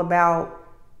all about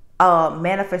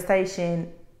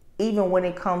manifestation, even when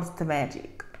it comes to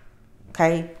magic.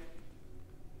 Okay?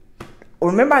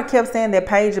 Remember, I kept saying that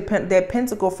that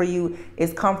pentacle for you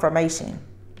is confirmation.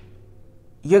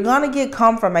 You're going to get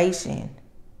confirmation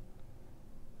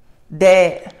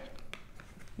that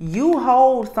you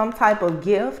hold some type of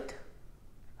gift,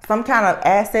 some kind of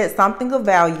asset, something of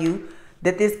value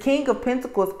that this King of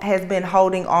Pentacles has been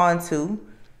holding on to.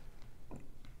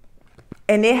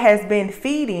 And it has been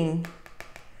feeding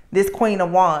this Queen of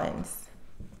Wands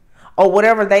or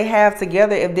whatever they have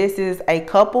together. If this is a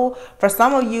couple, for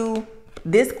some of you,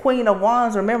 this Queen of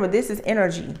Wands, remember, this is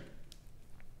energy.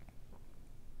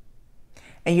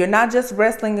 And you're not just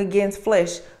wrestling against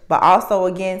flesh, but also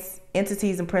against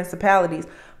entities and principalities.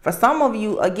 For some of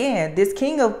you, again, this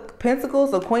King of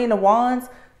Pentacles or Queen of Wands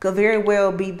could very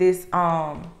well be this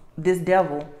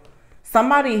devil.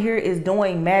 Somebody here is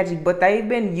doing magic, but they've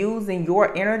been using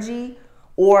your energy,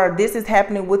 or this is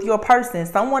happening with your person.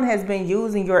 Someone has been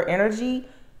using your energy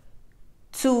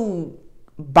to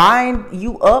bind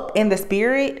you up in the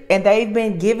spirit, and they've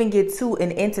been giving it to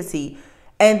an entity.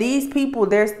 And these people,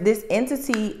 this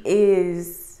entity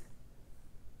is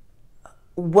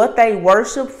what they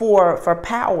worship for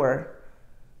power,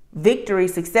 victory,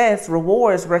 success,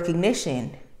 rewards,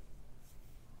 recognition.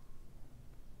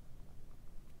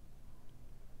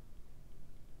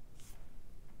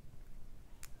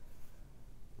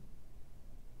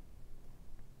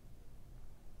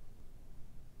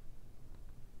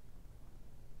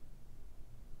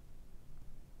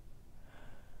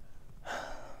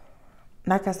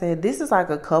 Like I said, this is like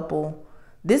a couple.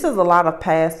 This is a lot of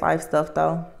past life stuff,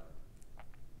 though.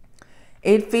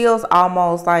 It feels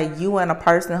almost like you and a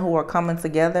person who are coming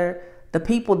together. The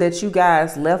people that you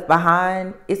guys left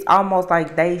behind, it's almost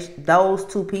like those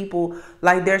two people,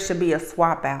 like there should be a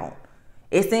swap out.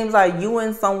 It seems like you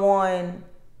and someone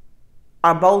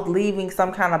are both leaving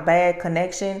some kind of bad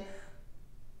connection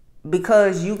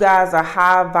because you guys are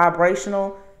high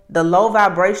vibrational. The low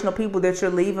vibrational people that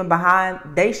you're leaving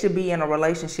behind, they should be in a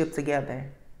relationship together.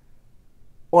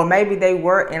 Or maybe they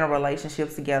were in a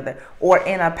relationship together. Or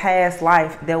in a past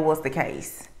life, that was the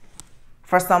case.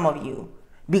 For some of you.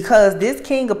 Because this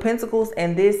King of Pentacles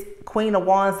and this Queen of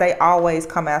Wands, they always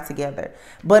come out together.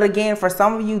 But again, for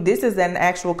some of you, this is an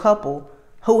actual couple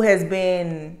who has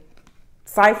been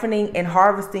siphoning and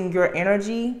harvesting your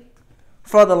energy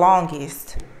for the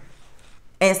longest.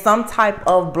 And some type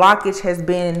of blockage has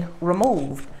been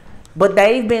removed. But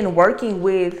they've been working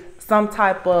with some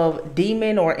type of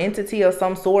demon or entity of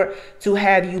some sort to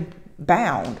have you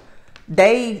bound.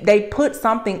 They put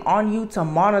something on you to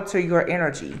monitor your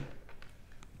energy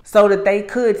so that they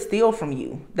could steal from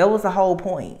you. That was the whole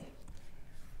point.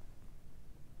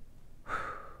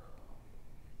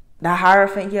 The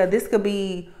Hierophant, yeah, this could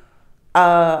be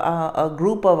a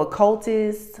group of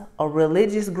occultists, a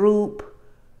religious group.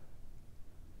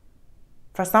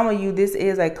 For some of you, this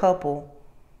is a couple.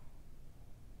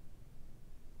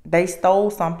 They stole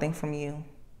something from you.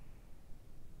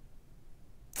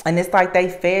 And it's like they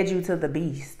fed you to the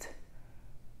beast.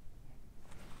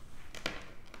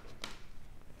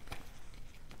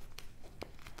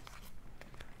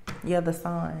 Yeah, the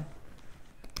Sun.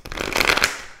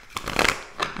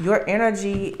 Your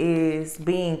energy is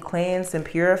being cleansed and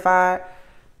purified.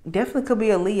 Definitely could be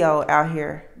a Leo out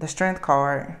here. The Strength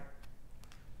card.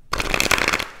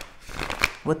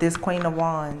 with this Queen of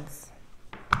Wands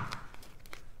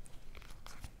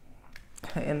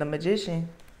and the Magician.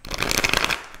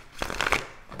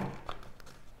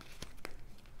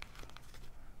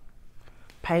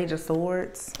 Page of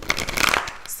Swords.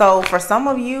 So for some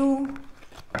of you,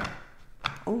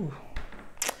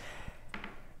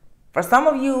 for some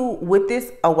of you with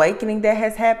this awakening that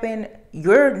has happened,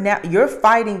 you're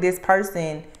fighting this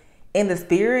person in the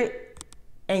spirit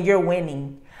and you're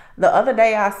winning. The other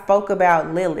day I spoke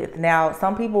about Lilith. Now,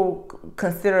 some people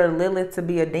consider Lilith to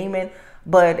be a demon,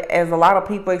 but as a lot of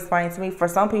people explain to me, for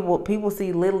some people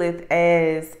see Lilith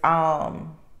as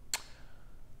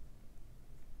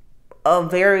a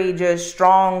very just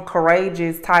strong,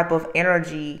 courageous type of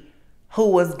energy who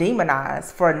was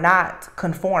demonized for not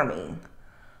conforming.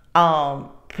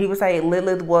 People say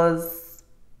Lilith was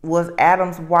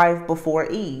Adam's wife before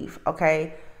Eve.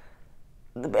 Okay,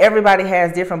 everybody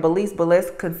has different beliefs, but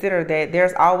let's consider that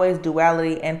there's always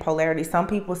duality and polarity. Some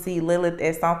people see Lilith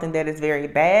as something that is very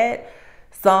bad,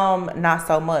 some not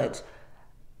so much.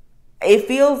 It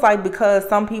feels like because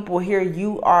some people here,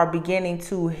 you are beginning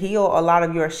to heal a lot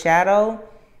of your shadow.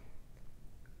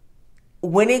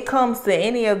 When it comes to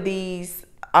any of these,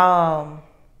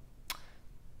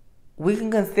 we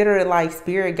can consider it like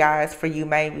spirit guides for you.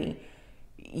 Maybe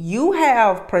you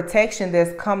have protection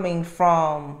that's coming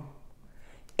from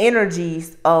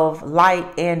energies of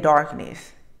light and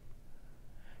darkness.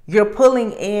 You're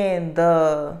pulling in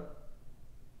the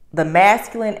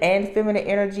masculine and feminine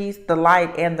energies, the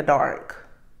light and the dark.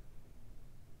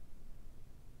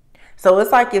 So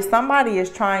it's like if somebody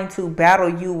is trying to battle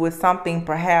you with something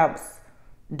perhaps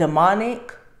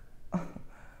demonic,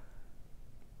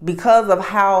 because of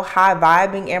how high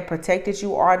vibing and protected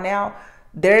you are now,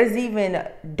 there's even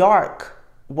dark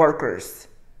workers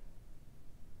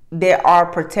that are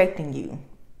protecting you.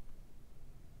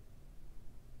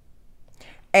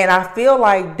 And I feel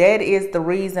like that is the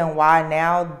reason why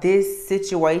now this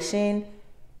situation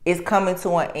is coming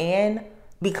to an end,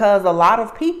 because a lot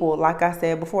of people, like I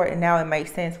said before, and now it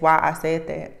makes sense why I said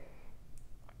that.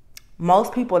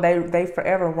 Most people, they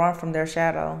forever run from their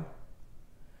shadow.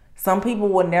 Some people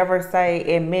will never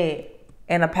admit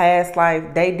in a past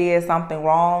life they did something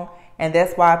wrong, and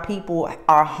that's why people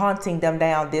are hunting them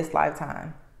down this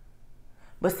lifetime.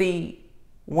 But see,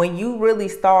 when you really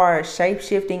start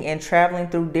shape-shifting and traveling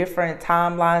through different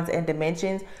timelines and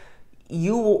dimensions,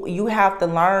 you have to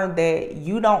learn that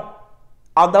you don't,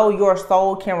 although your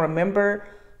soul can remember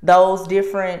those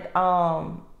different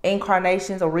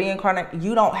incarnations or reincarnate,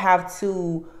 you don't have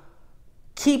to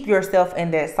keep yourself in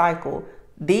that cycle.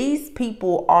 These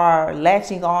people are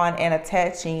latching on and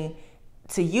attaching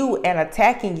to you and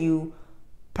attacking you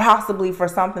possibly for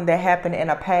something that happened in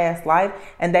a past life,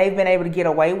 and they've been able to get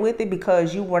away with it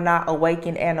because you were not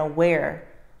awakened and aware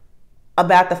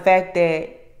about the fact that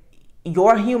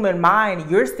your human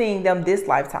mind, you're seeing them this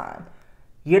lifetime.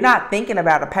 You're not thinking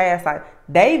about a past life.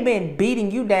 They've been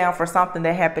beating you down for something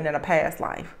that happened in a past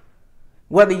life.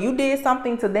 Whether you did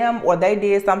something to them or they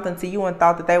did something to you and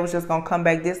thought that they was just going to come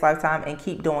back this lifetime and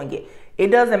keep doing it. It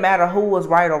doesn't matter who was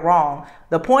right or wrong.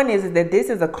 The point is that this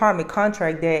is a karmic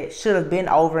contract that should have been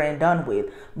over and done with.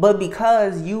 But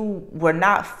because you were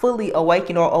not fully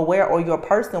awakened or aware, or your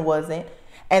person wasn't,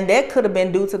 and that could have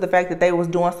been due to the fact that they was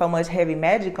doing so much heavy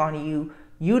magic on you,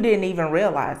 you didn't even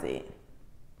realize it.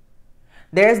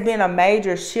 There's been a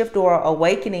major shift or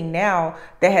awakening now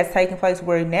that has taken place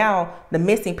where now the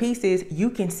missing pieces, you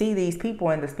can see these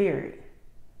people in the spirit.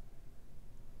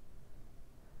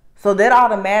 So that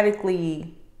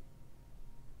automatically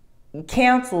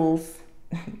cancels,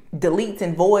 deletes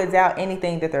and voids out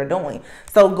anything that they're doing.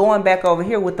 So going back over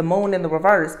here with the moon in the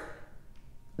reverse,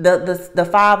 the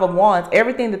Five of Wands,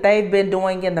 everything that they've been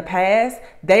doing in the past,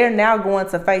 they are now going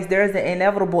to face, there's an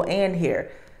inevitable end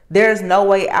here. There's no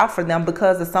way out for them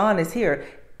because the sun is here.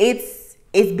 It's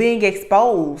being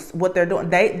exposed what they're doing.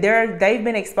 They've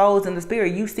been exposed in the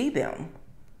spirit. You see them.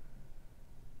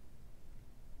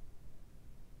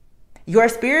 Your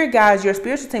spirit guides, your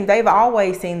spiritual team, they've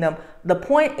always seen them. The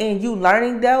point in you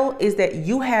learning though is that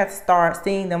you have to start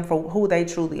seeing them for who they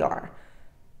truly are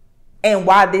and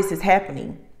why this is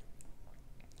happening.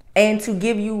 And to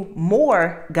give you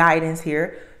more guidance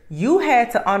here, you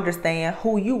had to understand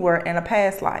who you were in a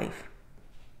past life.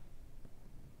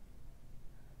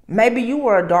 Maybe you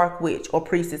were a dark witch or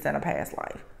priestess in a past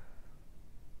life.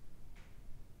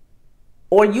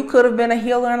 Or you could have been a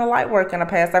healer and a light worker in a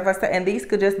past life. And these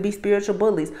could just be spiritual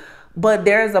bullies. But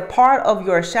there's a part of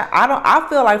your I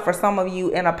feel like for some of you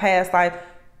in a past life,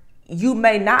 you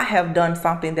may not have done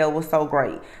something that was so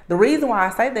great. The reason why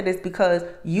I say that is because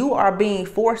you are being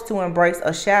forced to embrace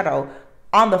a shadow.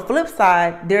 On the flip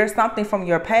side, there's something from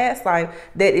your past life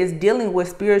that is dealing with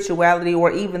spirituality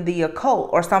or even the occult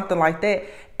or something like that.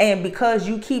 And because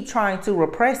you keep trying to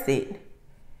repress it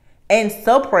and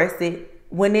suppress it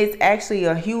when it's actually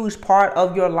a huge part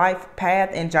of your life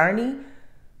path and journey,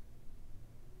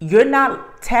 you're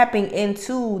not tapping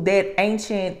into that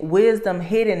ancient wisdom,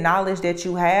 hidden knowledge that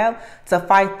you have to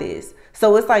fight this.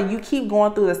 So it's like you keep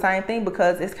going through the same thing,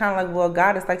 because it's kind of like, well,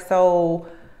 God, it's like, so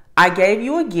I gave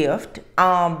you a gift.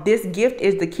 This gift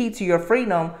is the key to your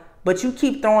freedom, but you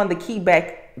keep throwing the key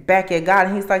back at God.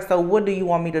 And he's like, so what do you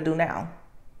want me to do now?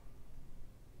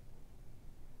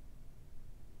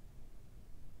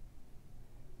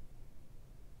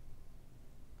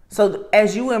 So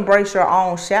as you embrace your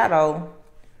own shadow,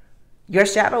 your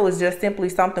shadow is just simply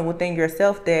something within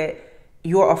yourself that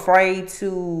you're afraid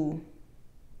to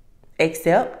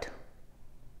accept.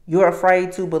 You're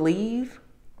afraid to believe.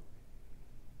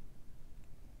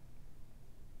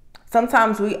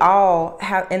 Sometimes we all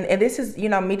have, and this is,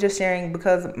 me just sharing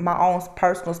because my own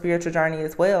personal spiritual journey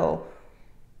as well.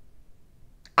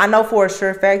 I know for a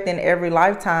sure fact in every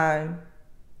lifetime,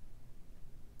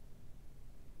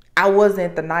 I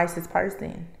wasn't the nicest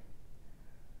person.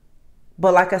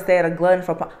 But like I said, a glutton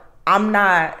for, I'm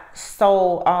not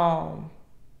so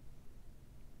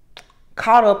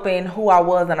caught up in who I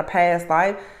was in a past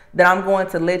life that I'm going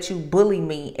to let you bully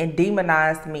me and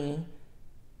demonize me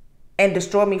and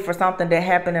destroy me for something that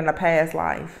happened in a past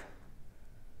life.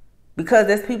 Because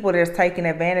there's people that's taking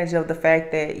advantage of the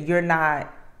fact that you're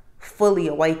not fully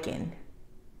awakened.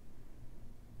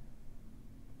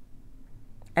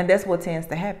 And that's what tends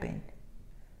to happen.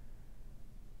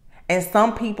 And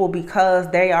some people, because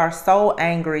they are so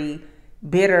angry,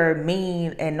 bitter,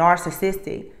 mean, and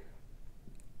narcissistic,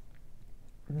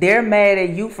 they're mad at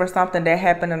you for something that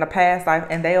happened in a past life,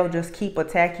 and they'll just keep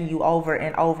attacking you over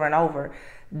and over and over.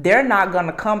 They're not going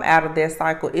to come out of that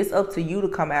cycle. It's up to you to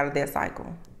come out of that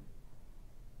cycle.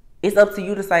 It's up to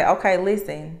you to say, okay,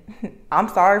 listen, I'm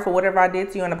sorry for whatever I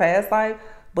did to you in the past life,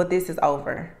 but this is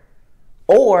over.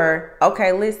 Or,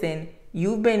 okay, listen,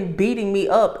 you've been beating me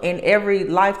up in every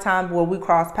lifetime where we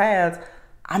cross paths.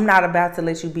 I'm not about to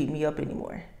let you beat me up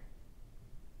anymore.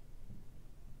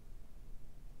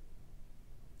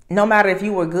 No matter if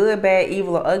you were good, bad,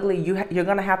 evil, or ugly, you're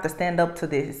going to have to stand up to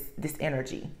this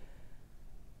energy.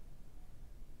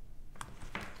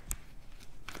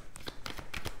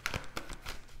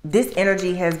 This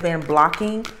energy has been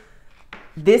blocking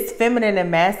this feminine and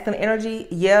masculine energy.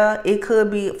 Yeah, it could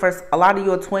be for a lot of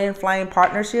your twin flame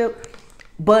partnership,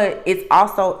 but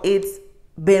it's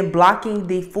been blocking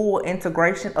the full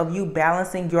integration of you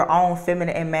balancing your own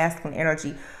feminine and masculine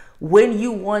energy. When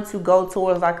you want to go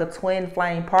towards like a twin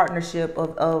flame partnership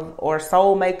or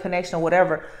soulmate connection or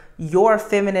whatever, your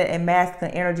feminine and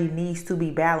masculine energy needs to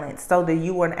be balanced so that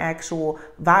you are an actual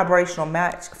vibrational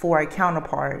match for a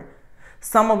counterpart.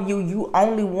 Some of you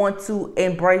only want to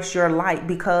embrace your light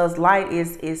because light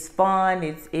is fun,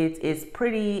 it's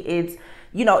pretty,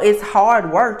 it's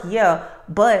hard work, yeah,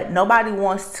 but nobody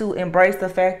wants to embrace the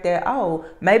fact that, oh,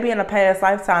 maybe in a past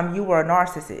lifetime you were a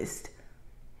narcissist.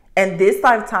 And this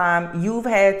lifetime you've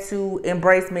had to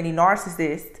embrace many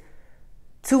narcissists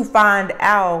to find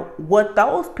out what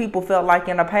those people felt like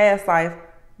in a past life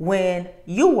when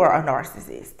you were a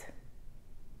narcissist.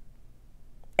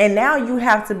 And now you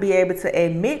have to be able to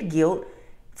admit guilt,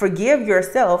 forgive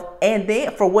yourself, and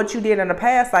then for what you did in the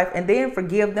past life, and then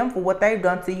forgive them for what they've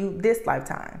done to you this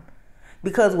lifetime.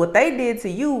 Because what they did to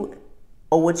you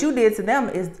or what you did to them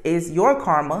is your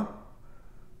karma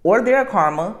or their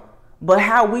karma. But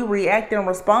how we react and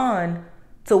respond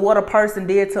to what a person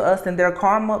did to us and their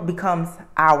karma becomes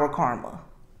our karma.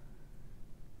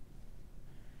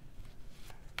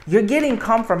 You're getting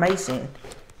confirmation.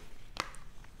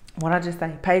 What I just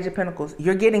say, Page of Pentacles.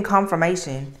 You're getting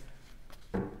confirmation.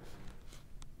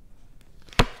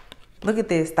 Look at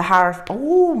this. The Hierophant.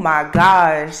 Oh my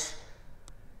gosh.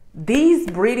 These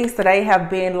readings today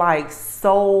have been like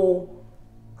so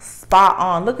spot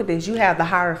on. Look at this. You have the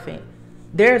Hierophant.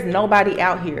 There's nobody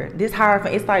out here. This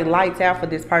Hierophant, it's like lights out for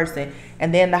this person.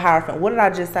 And then the Hierophant. What did I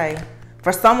just say?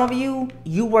 For some of you,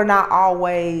 you were not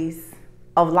always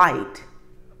of light.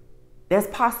 That's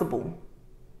possible.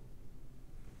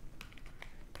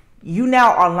 You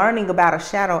now are learning about a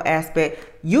shadow aspect.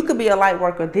 You could be a light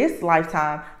worker this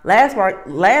lifetime. Last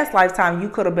lifetime, you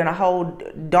could have been a whole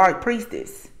dark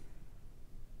priestess.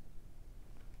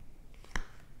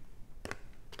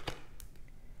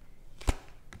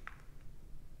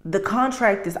 The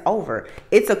contract is over.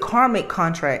 It's a karmic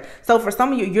contract. So for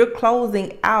some of you, you're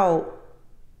closing out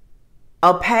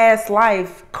a past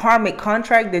life karmic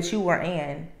contract that you were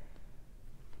in.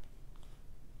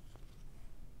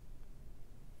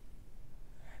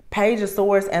 Page of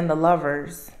Swords and the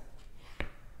Lovers.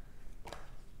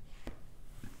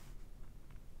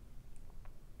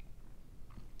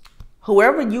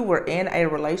 Whoever you were in a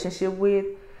relationship with,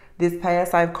 this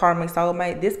past life karmic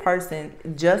soulmate, this person,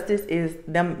 justice is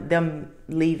them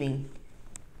leaving.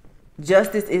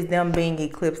 Justice is them being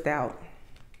eclipsed out.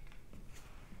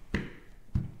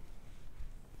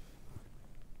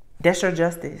 That's your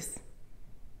justice.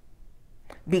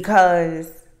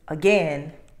 Because,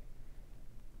 again,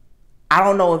 I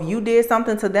don't know if you did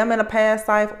something to them in a past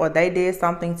life or they did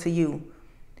something to you.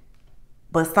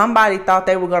 But somebody thought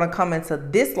they were going to come into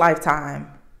this lifetime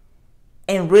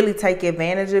and really take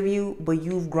advantage of you, but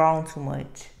you've grown too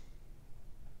much.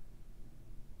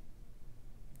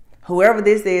 Whoever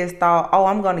this is thought, oh,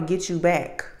 I'm going to get you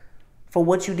back for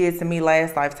what you did to me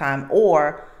last lifetime.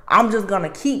 Or I'm just going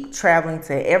to keep traveling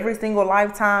to every single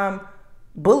lifetime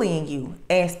bullying you.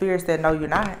 And Spirit said, no, you're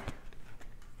not.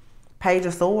 Page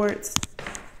of Swords.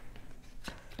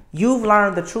 You've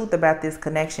learned the truth about this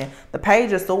connection. The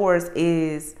Page of Swords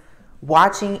is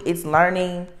watching, it's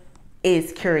learning,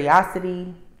 it's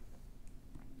curiosity.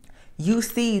 You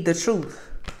see the truth.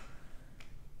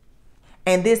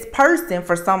 And this person,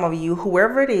 for some of you,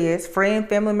 whoever it is, friend,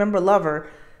 family member, lover,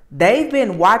 they've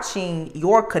been watching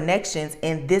your connections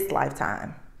in this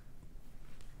lifetime.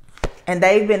 And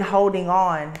they've been holding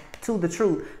on to the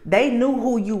truth. They knew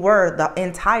who you were the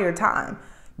entire time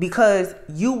because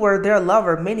you were their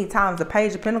lover many times. The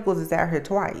Page of Pentacles is out here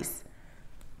twice.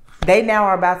 They now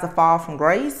are about to fall from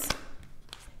grace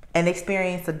and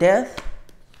experience a death.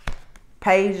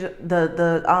 Page,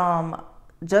 the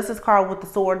Justice card with the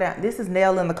sword down. This is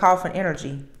nail in the coffin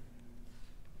energy.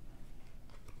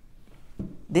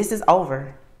 This is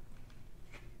over.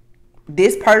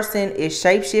 This person is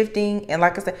shape-shifting. And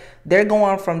like I said, they're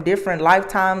going from different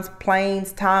lifetimes,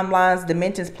 planes, timelines,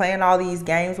 dimensions, playing all these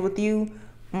games with you.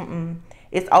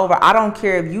 It's over. I don't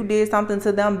care if you did something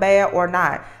to them bad or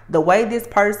not. The way this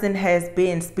person has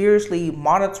been spiritually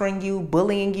monitoring you,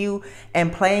 bullying you,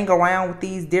 and playing around with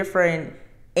these different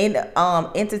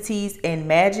entities and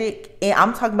magic, and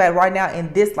I'm talking about right now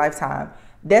in this lifetime,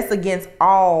 that's against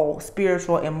all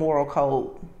spiritual and moral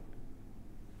code.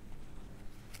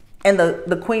 And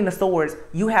the Queen of Swords,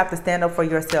 you have to stand up for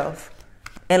yourself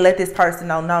and let this person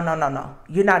know, no,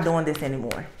 you're not doing this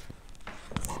anymore.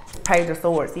 Page of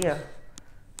Swords, yeah.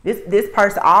 This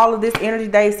person, all of this energy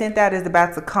they sent out is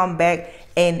about to come back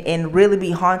and really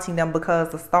be haunting them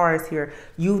because the star is here.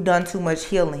 You've done too much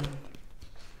healing.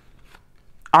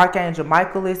 Archangel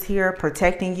Michael is here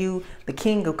protecting you. The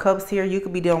King of Cups here. You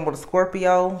could be dealing with a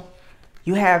Scorpio.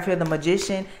 You have here the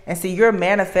Magician. And see, you're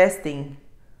manifesting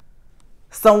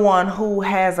someone who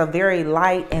has a very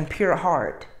light and pure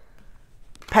heart.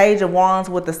 Page of Wands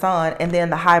with the Sun, and then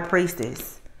the High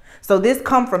Priestess. So this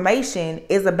confirmation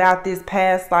is about this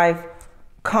past life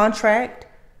contract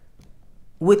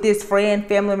with this friend,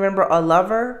 family member, or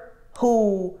lover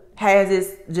who has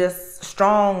this just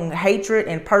strong hatred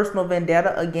and personal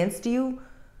vendetta against you.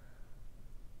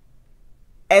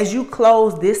 As you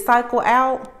close this cycle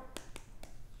out,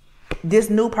 this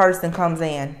new person comes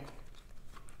in.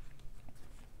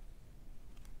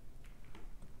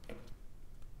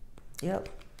 Yep.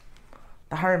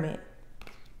 The Hermit.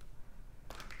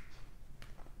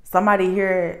 Somebody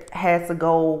here has to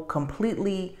go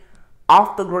completely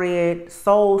off the grid,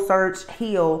 soul search,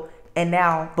 heal, and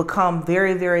now become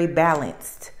very, very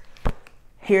balanced.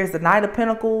 Here's the Knight of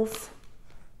Pentacles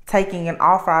taking an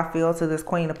offer, I feel, to this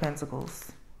Queen of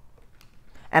Pentacles.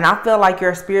 And I feel like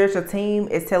your spiritual team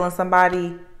is telling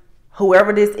somebody,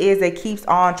 whoever this is that keeps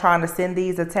on trying to send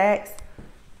these attacks,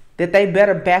 that they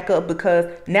better back up, because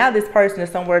now this person is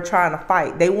somewhere trying to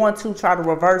fight. They want to try to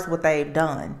reverse what they've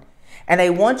done. And they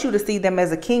want you to see them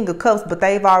as a King of Cups, but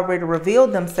they've already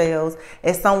revealed themselves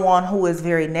as someone who is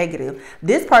very negative.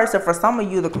 This person, for some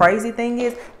of you, the crazy thing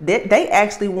is that they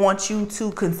actually want you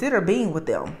to consider being with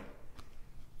them.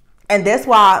 And that's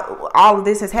why all of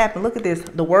this has happened. Look at this.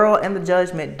 The World and the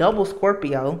Judgment, double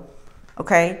Scorpio.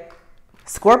 Okay.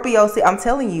 Scorpio, I'm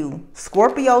telling you,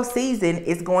 Scorpio season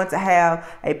is going to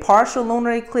have a partial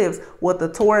lunar eclipse with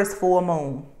the Taurus full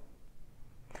moon.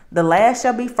 The last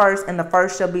shall be first and the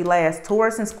first shall be last.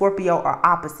 Taurus and Scorpio are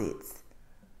opposites.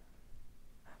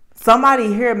 Somebody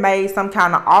here made some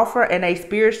kind of offer and they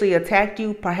spiritually attacked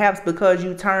you, perhaps because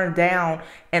you turned down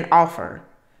an offer.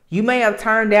 You may have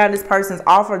turned down this person's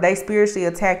offer. They spiritually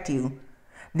attacked you.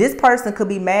 This person could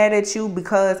be mad at you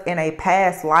because in a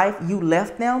past life you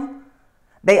left them.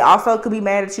 They also could be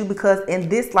mad at you because in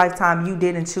this lifetime you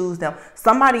didn't choose them.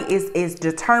 Somebody is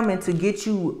determined to get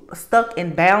you stuck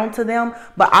and bound to them,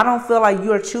 but I don't feel like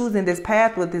you're choosing this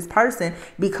path with this person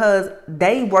because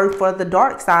they work for the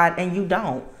dark side and you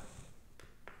don't.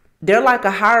 They're like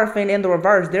a Hierophant in the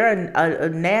reverse. They're a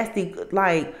nasty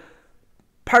like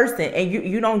person, and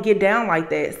you don't get down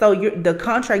like that. So the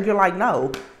contract, you're like,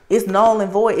 no, it's null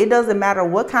and void. It doesn't matter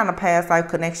what kind of past life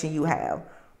connection you have.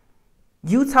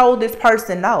 You told this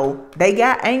person no. They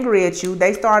got angry at you.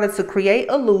 They started to create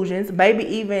illusions, maybe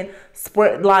even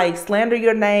spread, like slander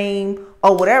your name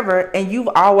or whatever. And you've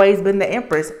always been the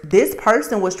Empress. This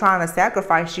person was trying to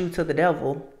sacrifice you to the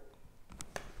devil.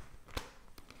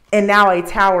 And now a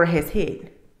tower has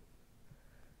hit.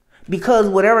 Because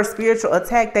whatever spiritual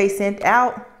attack they sent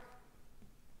out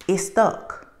is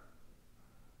stuck.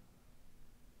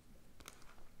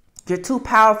 You're too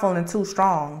powerful and too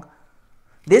strong.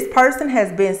 This person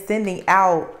has been sending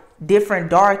out different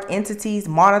dark entities,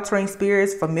 monitoring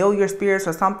spirits, familiar spirits,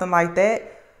 or something like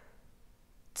that,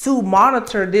 to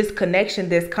monitor this connection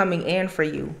that's coming in for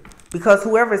you. Because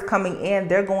whoever is coming in,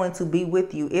 they're going to be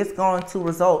with you. It's going to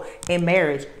result in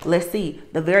marriage. Let's see.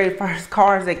 The very first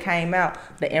cards that came out,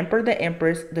 the Emperor, the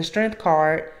Empress, the Strength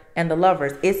card, and the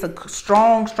Lovers. It's a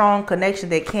strong, strong connection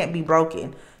that can't be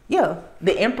broken. Yeah.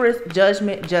 The Empress,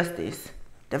 Judgment, Justice.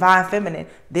 Divine Feminine,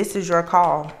 this is your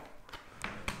call.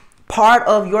 Part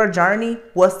of your journey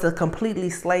was to completely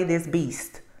slay this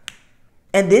beast.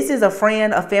 And this is a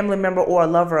friend, a family member, or a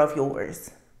lover of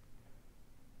yours.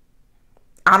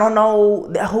 I don't know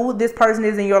who this person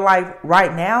is in your life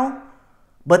right now,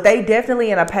 but they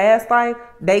definitely in a past life,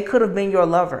 they could have been your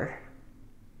lover.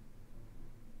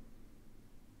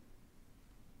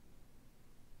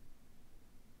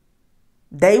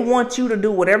 They want you to do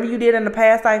whatever you did in the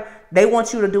past life. They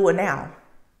want you to do it now.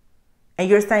 And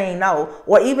you're saying no.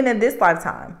 Or even in this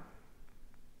lifetime.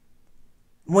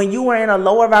 When you were in a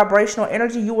lower vibrational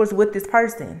energy, you was with this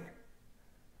person.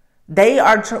 They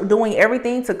are doing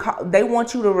everything they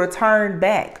want you to return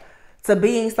back to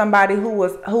being somebody who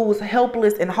was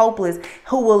helpless and hopeless,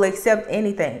 who will accept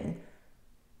anything.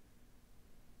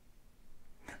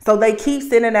 So they keep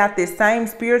sending out this same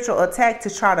spiritual attack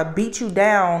to try to beat you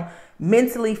down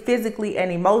mentally, physically,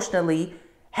 and emotionally,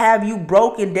 have you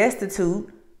broken,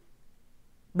 destitute,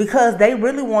 because they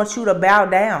really want you to bow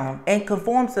down and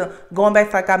conform to, going back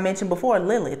to like I mentioned before,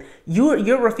 Lilith.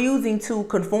 You're refusing to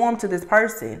conform to this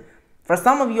person. For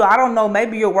some of you, I don't know,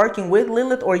 maybe you're working with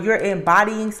Lilith or you're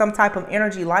embodying some type of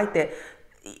energy like that.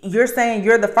 You're saying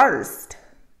you're the first.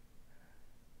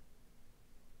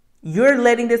 You're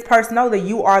letting this person know that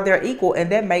you are their equal,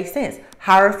 and that makes sense.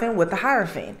 Hierophant with the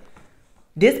Hierophant.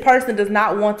 This person does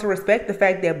not want to respect the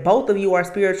fact that both of you are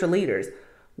spiritual leaders.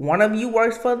 One of you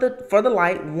works for the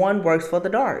light, one works for the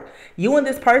dark. You and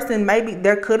this person, maybe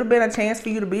there could have been a chance for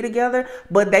you to be together,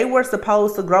 but they were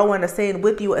supposed to grow and ascend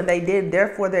with you, and they did.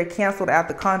 Therefore, they're canceled out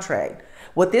the contract.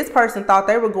 What this person thought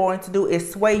they were going to do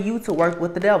is sway you to work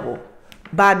with the devil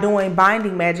by doing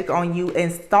binding magic on you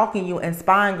and stalking you and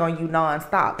spying on you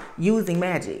nonstop using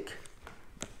magic.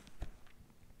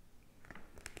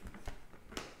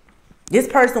 This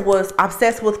person was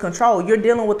obsessed with control. You're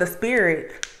dealing with the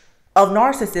spirit of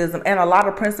narcissism and a lot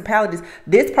of principalities.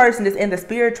 This person is in the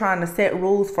spirit trying to set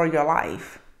rules for your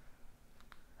life.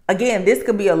 Again, this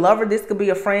could be a lover. This could be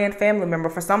a friend, family member.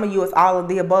 For some of you, it's all of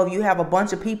the above. You have a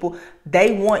bunch of people.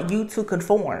 They want you to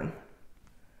conform.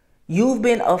 You've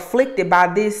been afflicted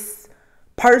by this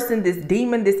person, this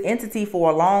demon, this entity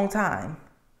for a long time.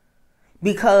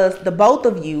 Because the both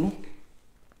of you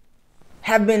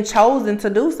have been chosen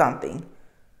to do something,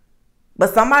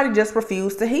 but somebody just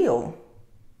refused to heal.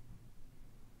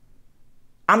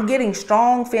 I'm getting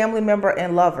strong family member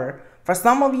and lover. For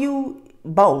some of you,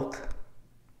 both.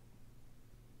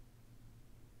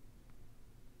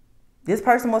 This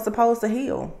person was supposed to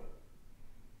heal.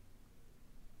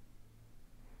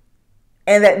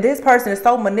 And that this person is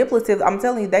so manipulative. I'm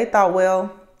telling you, they thought,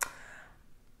 well,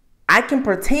 I can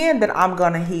pretend that I'm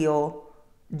going to heal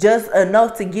just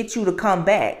enough to get you to come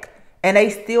back. And they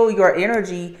steal your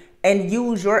energy and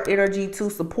use your energy to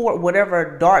support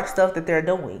whatever dark stuff that they're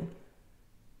doing.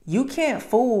 You can't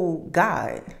fool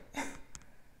God.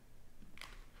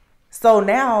 So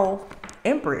now,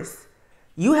 Empress,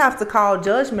 you have to call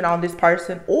judgment on this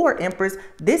person, or Empress,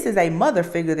 this is a mother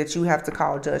figure that you have to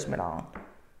call judgment on.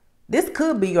 This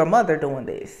could be your mother doing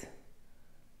this,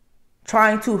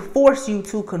 trying to force you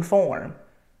to conform.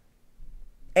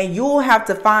 And you'll have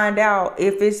to find out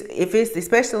if it's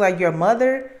especially like your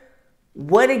mother,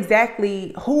 what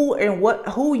exactly,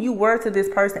 who you were to this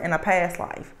person in a past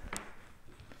life.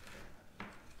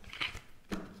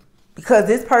 Because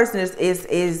this person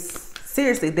is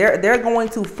seriously, they're going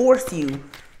to force you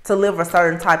to live a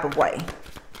certain type of way.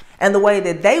 And the way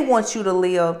that they want you to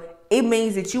live, it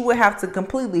means that you will have to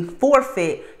completely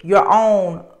forfeit your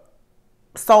own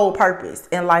soul purpose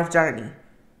and life journey.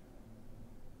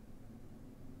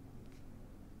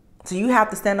 So you have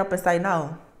to stand up and say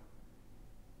no.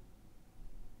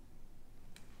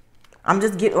 I'm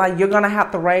just getting like, you're going to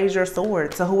have to raise your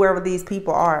sword to whoever these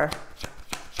people are.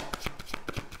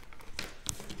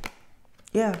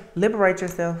 Yeah, liberate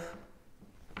yourself.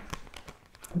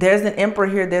 There's an emperor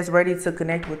here that's ready to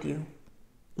connect with you.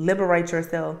 Liberate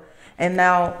yourself. And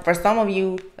now for some of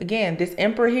you, again, this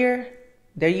emperor here,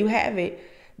 there you have it.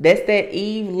 That's that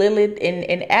Eve, Lilith,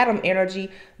 and Adam energy.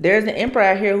 There's an emperor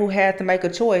out here who had to make a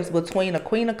choice between a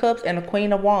Queen of Cups and a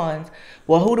Queen of Wands.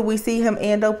 Well, who do we see him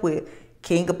end up with?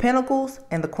 King of Pentacles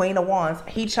and the Queen of Wands.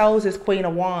 He chose his Queen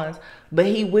of Wands, but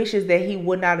he wishes that he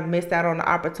would not have missed out on the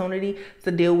opportunity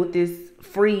to deal with this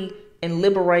free and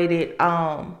liberated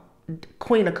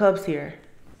Queen of Cups here.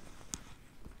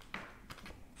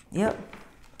 Yep.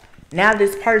 Now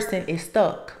this person is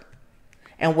stuck.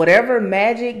 And whatever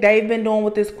magic they've been doing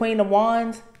with this Queen of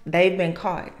Wands, they've been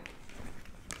caught.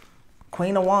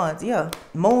 Queen of Wands, yeah.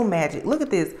 Moon magic. Look at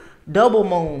this. Double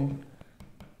moon.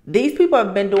 These people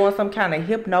have been doing some kind of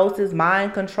hypnosis,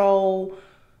 mind control.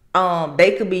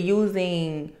 They could be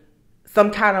using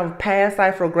some kind of past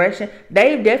life regression.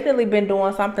 They've definitely been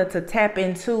doing something to tap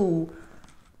into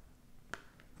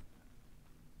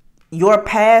your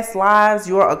past lives,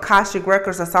 your Akashic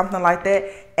records or something like that.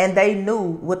 And they knew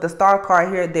with the star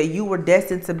card here that you were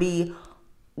destined to be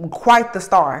quite the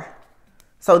star.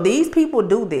 So these people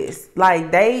do this.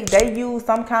 Like they use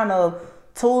some kind of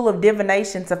tool of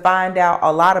divination to find out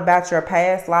a lot about your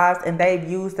past lives, and they've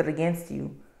used it against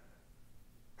you.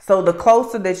 So the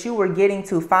closer that you were getting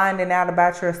to finding out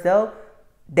about yourself,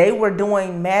 they were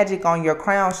doing magic on your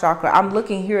crown chakra. I'm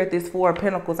looking here at this Four of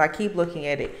Pentacles. I keep looking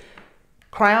at it.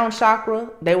 Crown chakra,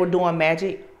 they were doing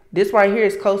magic. This right here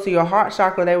is close to your heart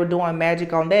chakra. They were doing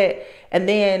magic on that. And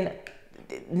then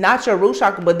not your root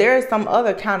chakra, but there is some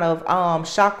other kind of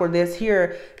chakra that's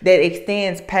here that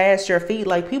extends past your feet.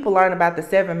 Like people learn about the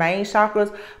 7 main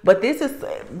chakras, but this is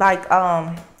like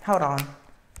hold on.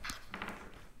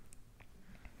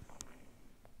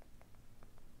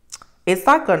 It's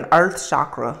like an earth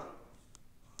chakra.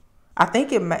 I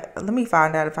think it may, let me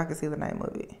find out if I can see the name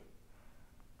of it.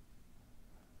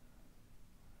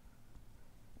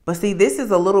 But see, this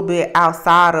is a little bit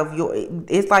outside of your,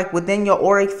 it's like within your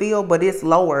auric field, but it's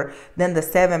lower than the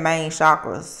 7 main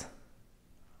chakras.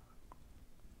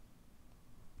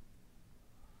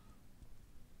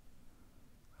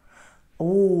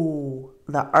 Ooh,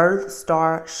 the Earth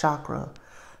Star Chakra.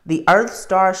 The Earth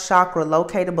Star Chakra,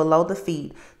 located below the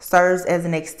feet, serves as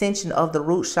an extension of the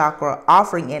root chakra,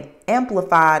 offering an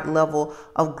amplified level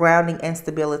of grounding and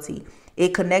stability.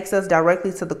 It connects us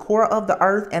directly to the core of the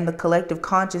earth and the collective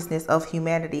consciousness of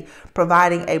humanity,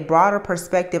 providing a broader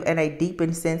perspective and a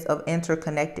deepened sense of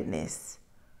interconnectedness.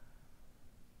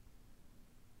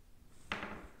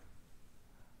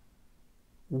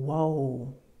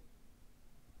 Whoa.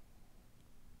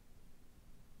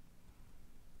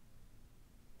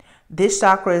 This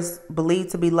chakra is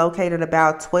believed to be located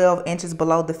about 12 inches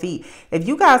below the feet. If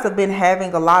you guys have been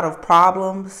having a lot of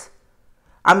problems,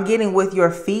 I'm getting with your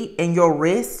feet and your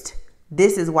wrist,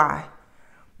 this is why.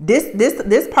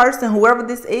 This person, whoever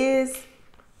this is,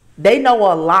 they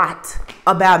know a lot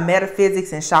about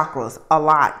metaphysics and chakras, a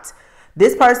lot.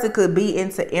 This person could be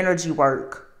into energy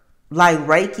work, like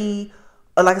Reiki,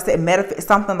 or like I said, metaphysics,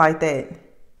 something like that.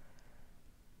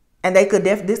 And they could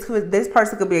this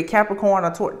person could be a Capricorn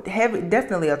or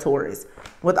definitely a Taurus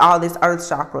with all this earth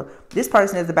chakra. This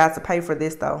person is about to pay for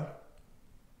this though.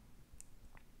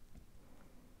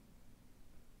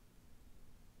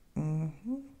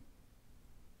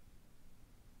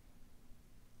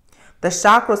 The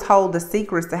chakras hold the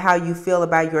secrets to how you feel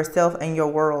about yourself and your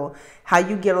world, how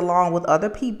you get along with other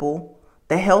people,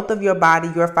 the health of your body,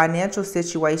 your financial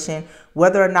situation,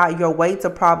 whether or not your weight's a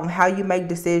problem, how you make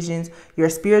decisions, your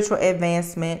spiritual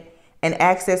advancement, and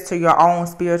access to your own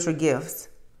spiritual gifts.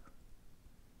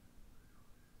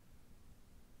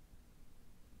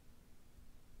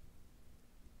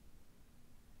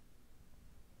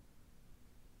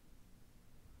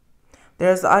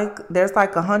 There's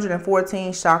like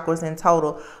 114 chakras in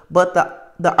total, but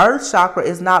the earth chakra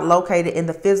is not located in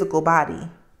the physical body,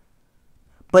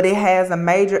 but it has a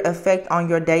major effect on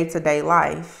your day-to-day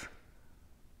life.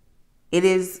 It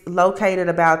is located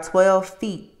about 12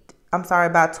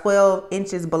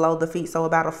 inches below the feet, so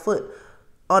about a foot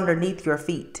underneath your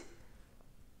feet.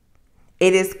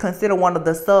 It is considered one of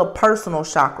the subpersonal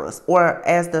chakras, or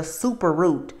as the super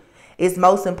root. Its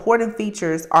most important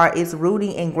features are its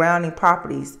rooting and grounding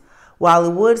properties. While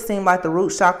it would seem like the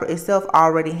root chakra itself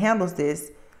already handles this,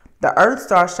 the Earth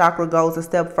Star chakra goes a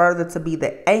step further to be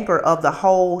the anchor of the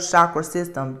whole chakra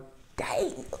system.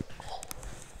 Dang.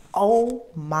 Oh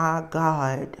my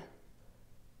God.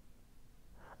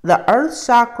 The Earth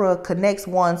chakra connects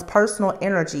one's personal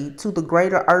energy to the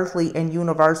greater earthly and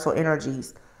universal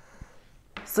energies.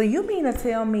 So you mean to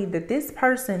tell me that this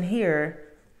person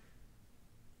here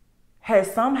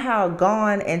has somehow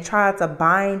gone and tried to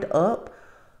bind up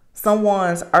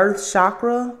someone's Earth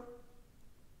chakra?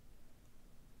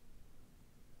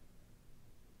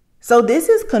 So this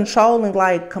is controlling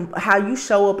like how you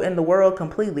show up in the world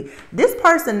completely. This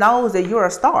person knows that you're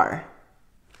a star.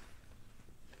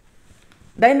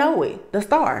 They know it, the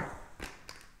star.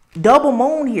 Double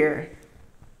moon here.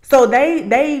 So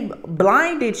they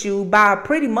blinded you by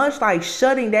pretty much like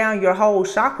shutting down your whole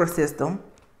chakra system.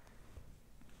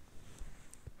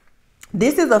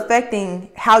 This is affecting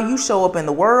how you show up in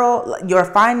the world, your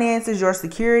finances, your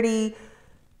security,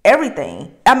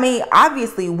 everything. I mean,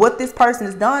 obviously what this person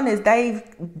has done is they've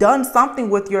done something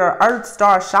with your Earth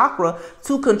Star chakra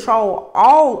to control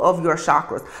all of your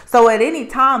chakras. So at any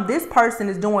time this person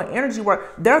is doing energy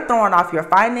work, they're throwing off your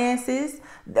finances,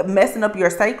 messing up your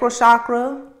sacral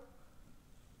chakra,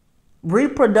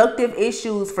 reproductive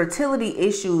issues, fertility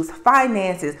issues,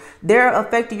 finances. They're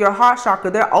affecting your heart chakra.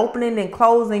 They're opening and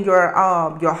closing your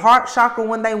heart chakra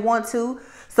when they want to.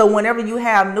 So whenever you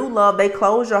have new love, they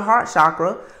close your heart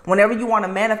chakra. Whenever you want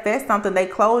to manifest something, they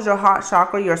close your heart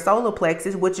chakra, your solar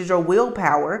plexus, which is your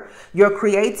willpower, your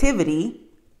creativity.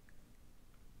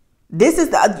 This is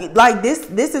like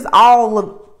this is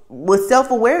all with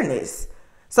self-awareness.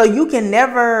 So you can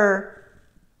never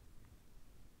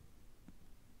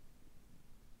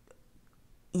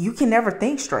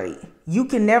think straight. You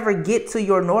can never get to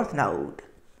your north node.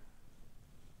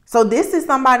 So this is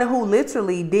somebody who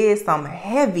literally did some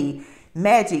heavy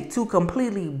magic to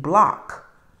completely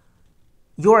block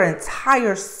your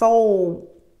entire soul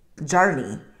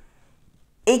journey.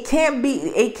 It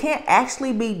can't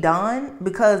actually be done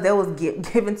because that was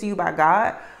given to you by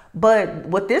God. But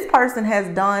what this person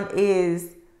has done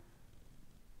is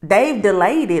they've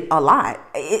delayed it a lot.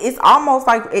 It's almost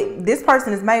like this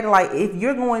person has made it like if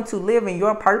you're going to live in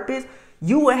your purpose,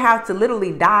 you would have to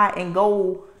literally die and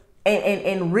go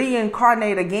and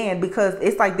reincarnate again, because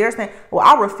it's like they're saying, well,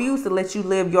 I refuse to let you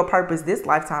live your purpose this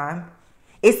lifetime,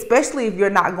 especially if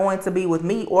you're not going to be with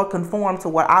me or conform to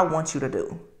what I want you to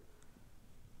do.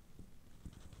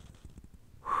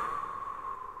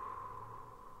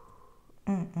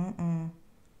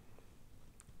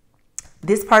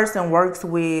 This person works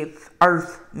with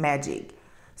earth magic.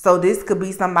 So this could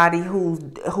be somebody who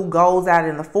goes out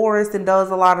in the forest and does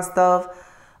a lot of stuff.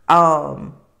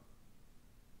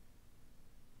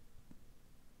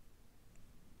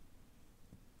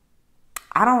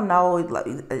 I don't know,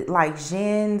 like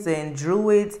jinns and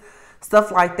druids,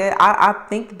 stuff like that. I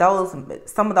think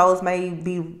some of those may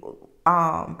be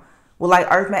like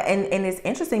earth magic. And it's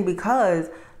interesting because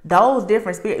those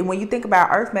different spirits, when you think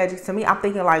about earth magic, to me, I'm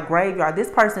thinking like graveyard. This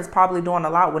person is probably doing a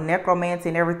lot with necromancy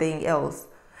and everything else.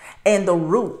 And the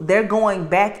root, they're going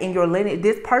back in your lineage.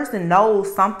 This person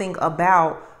knows something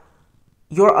about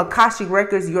your Akashic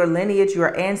records, your lineage,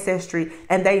 your ancestry,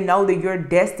 and they know that you're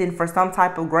destined for some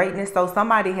type of greatness. So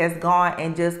somebody has gone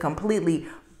and just completely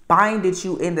binded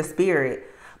you in the spirit.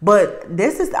 But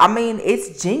this is, I mean,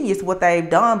 it's genius what they've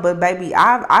done. But baby,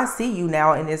 I see you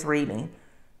now in this reading.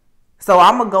 So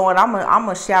I'm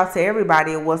gonna shout to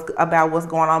everybody about what's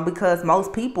going on, because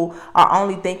most people are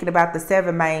only thinking about the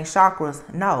 7 main chakras.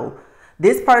 No.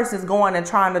 This person is going and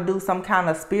trying to do some kind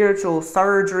of spiritual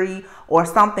surgery or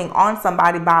something on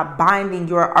somebody by binding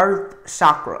your earth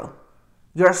chakra,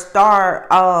 your earth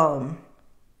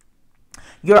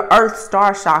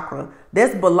star chakra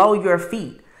that's below your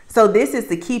feet. So this is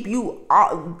to keep you,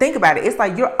 think about it. It's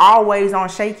like you're always on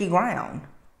shaky ground.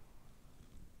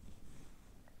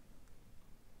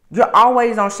 You're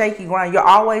always on shaky ground. You're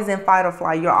always in fight or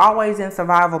flight. You're always in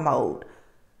survival mode.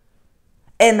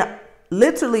 And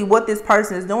literally what this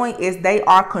person is doing is they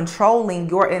are controlling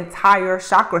your entire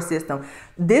chakra system.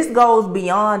 This goes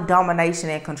beyond domination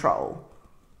and control.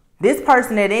 This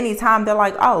person at any time, they're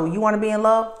like, oh, you want to be in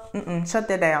love? Shut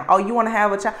that down. Oh, you want to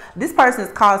have a child? This person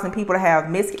is causing people to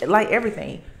have like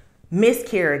everything.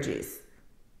 Miscarriages.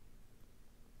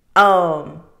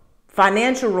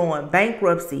 Financial ruin,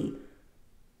 bankruptcy,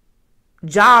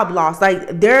 job loss.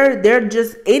 Like they're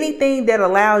just anything that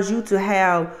allows you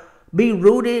to be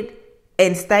rooted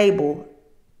and stable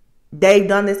they've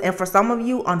done this. And for some of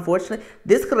you, unfortunately,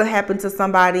 this could have happened to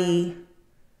somebody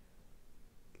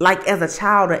like as a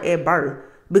child or at birth,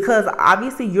 because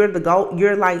obviously you're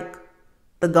like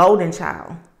the golden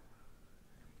child.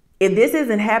 If this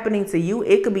isn't happening to you,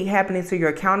 it could be happening to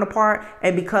your counterpart.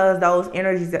 And because those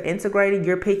energies are integrated,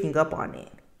 you're picking up on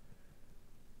it.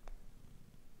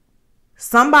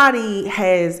 Somebody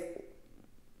has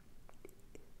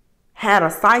had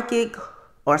a psychic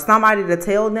or somebody to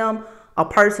tell them a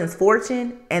person's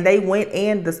fortune, and they went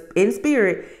in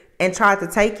spirit and tried to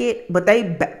take it, but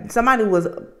somebody was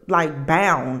like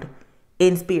bound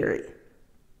in spirit.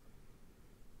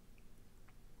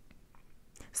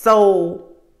 So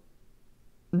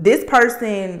this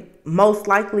person most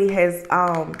likely has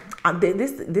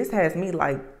this has me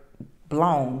like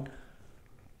blown.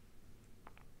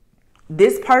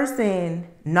 This person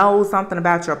knows something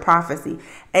about your prophecy.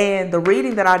 And the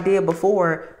reading that I did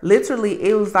before, literally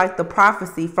it was like the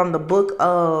prophecy from the book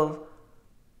of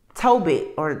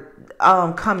Tobit or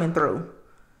coming through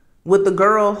with the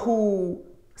girl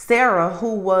Sarah,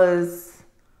 who was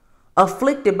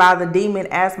afflicted by the demon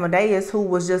Asmodeus,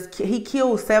 he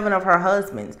killed 7 of her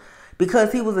husbands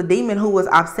because he was a demon who was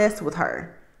obsessed with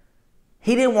her.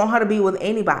 He didn't want her to be with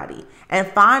anybody. And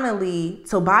finally,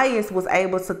 Tobias was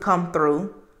able to come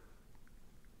through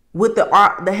with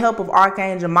the help of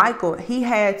Archangel Michael. He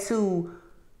had to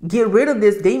get rid of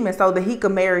this demon so that he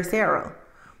could marry Sarah.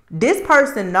 This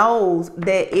person knows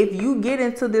that if you get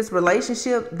into this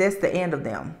relationship, that's the end of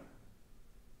them.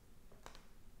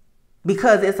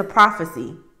 Because it's a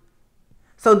prophecy.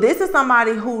 So this is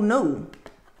somebody who knew.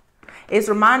 It's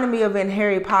reminding me of in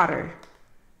Harry Potter,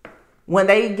 when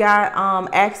they got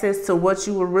access to what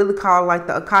you would really call like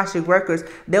the Akashic records.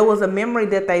 There was a memory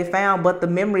that they found, but the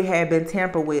memory had been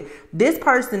tampered with. This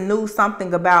person knew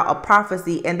something about a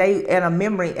prophecy and a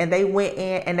memory, and they went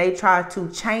in and they tried to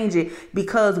change it,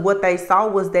 because what they saw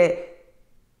was that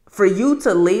for you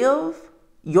to live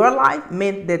your life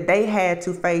meant that they had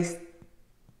to face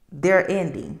their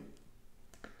ending.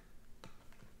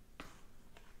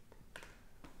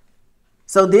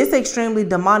 So this extremely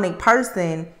demonic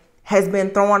person has been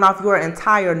throwing off your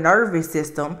entire nervous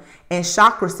system and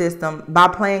chakra system by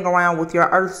playing around with your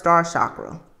earth star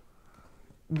chakra.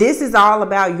 This is all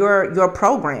about your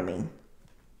programming,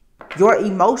 your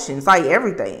emotions, like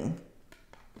everything.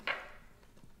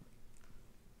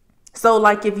 So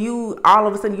like if you all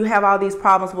of a sudden you have all these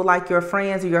problems with like your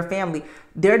friends or your family,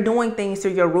 they're doing things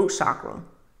to your root chakra.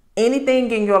 Anything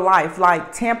in your life,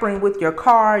 like tampering with your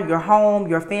car, your home,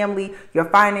 your family, your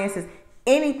finances,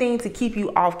 anything to keep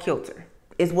you off kilter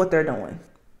is what they're doing.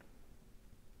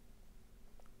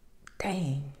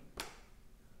 Dang.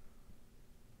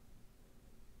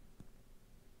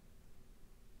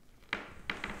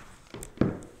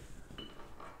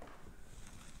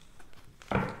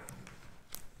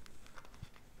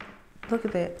 Look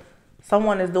at that.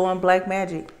 Someone is doing black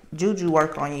magic, juju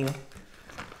work on you.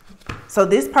 So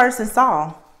this person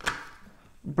saw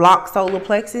blocked solar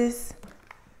plexus.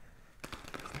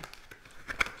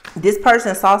 This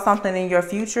person saw something in your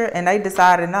future, and they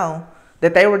decided no,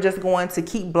 that they were just going to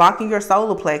keep blocking your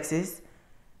solar plexus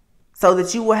so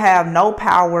that you will have no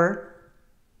power,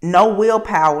 no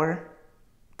willpower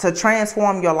to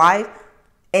transform your life.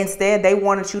 Instead, they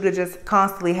wanted you to just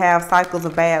constantly have cycles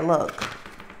of bad luck.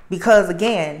 Because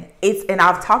again, and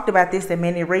I've talked about this in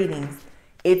many readings,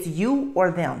 it's you or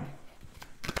them.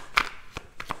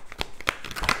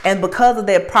 And because of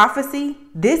that prophecy,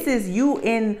 this is you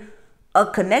in a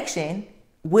connection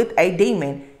with a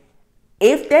demon.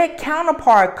 If that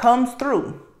counterpart comes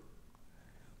through,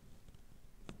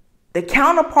 the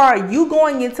counterpart, you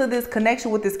going into this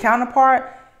connection with this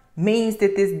counterpart means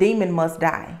that this demon must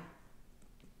die.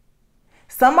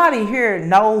 Somebody here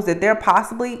knows that they're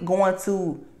possibly going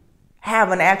to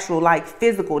have an actual like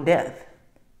physical death.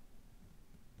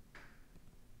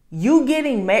 You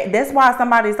getting married, that's why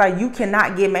somebody's like, you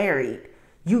cannot get married.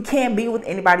 You can't be with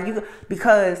anybody.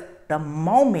 Because the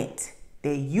moment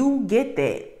that you get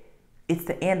that, it's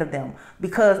the end of them.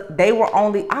 Because they were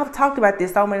only, I've talked about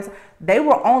this so many times, they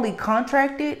were only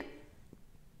contracted.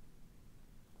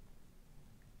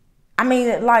 I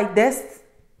mean, like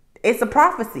it's a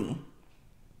prophecy.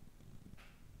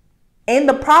 In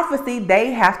the prophecy,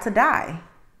 they have to die.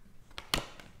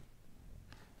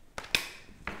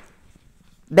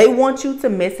 They want you to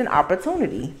miss an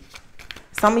opportunity.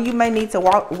 Some of you may need to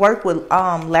work with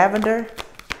lavender.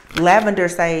 Lavender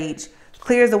sage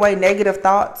clears away negative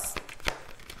thoughts,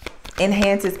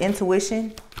 enhances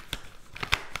intuition.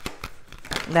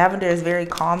 Lavender is very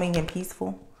calming and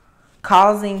peaceful,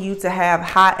 causing you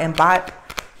hot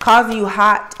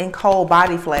and cold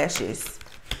body flashes.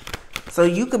 So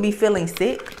you could be feeling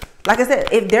sick. Like I said,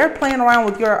 if they're playing around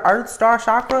with your Earth Star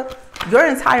chakra, your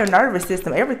entire nervous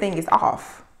system, everything is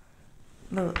off.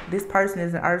 Look, this person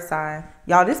is an Earth sign.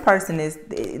 Y'all, this person is,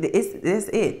 it's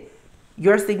it.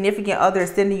 Your significant other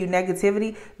is sending you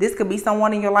negativity. This could be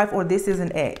someone in your life, or this is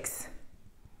an ex.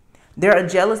 They're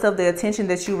jealous of the attention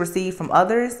that you receive from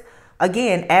others.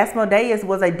 Again, Asmodeus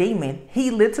was a demon. He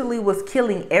literally was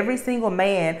killing every single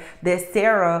man that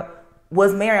Sarah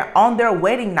was married on their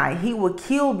wedding night. He would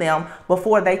kill them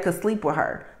before they could sleep with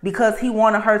her because he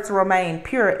wanted her to remain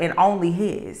pure and only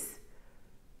his.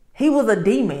 He was a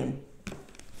demon.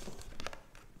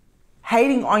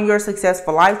 Hating on your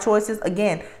successful life choices.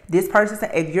 Again, this person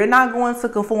said, if you're not going to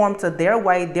conform to their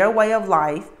way of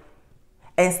life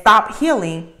and stop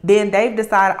healing, then they've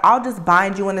decided, I'll just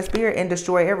bind you in the spirit and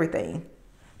destroy everything.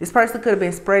 This person could have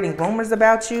been spreading rumors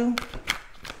about you.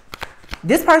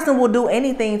 This person will do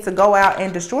anything to go out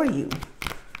and destroy you.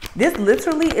 This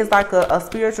literally is like a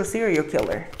spiritual serial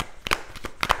killer.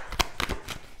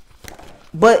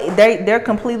 But they're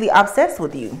completely obsessed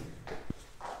with you.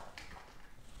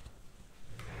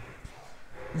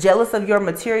 Jealous of your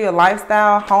material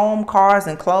lifestyle, home, cars,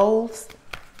 and clothes.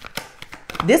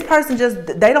 This person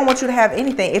they don't want you to have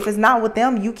anything. If it's not with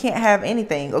them, you can't have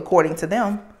anything according to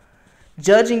them.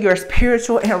 Judging your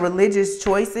spiritual and religious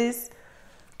choices.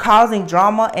 Causing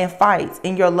drama and fights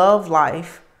in your love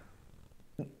life,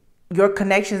 your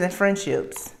connections and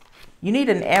friendships. You need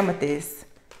an amethyst.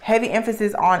 Heavy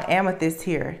emphasis on amethyst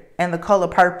here and the color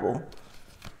purple.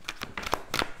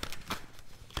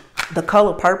 The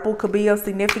color purple could be of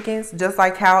significance, just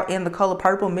like how in the color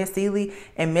purple, Miss Seeley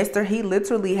and Mr. He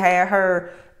literally had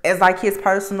her as like his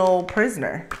personal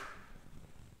prisoner.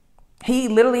 He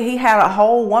had a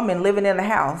whole woman living in the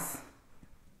house.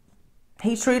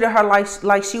 He treated her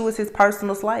like she was his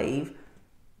personal slave.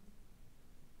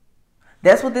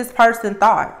 That's what this person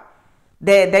thought.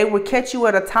 That they would catch you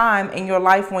at a time in your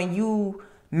life when you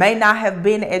may not have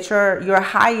been at your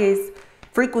highest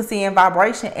frequency and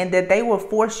vibration, and that they will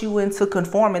force you into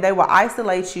conforming. They will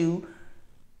isolate you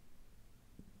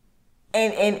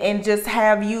and just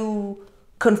have you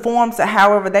conform to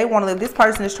however they want to live. This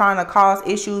person is trying to cause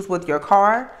issues with your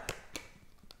car.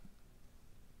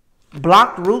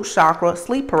 Blocked root chakra,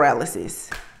 sleep paralysis.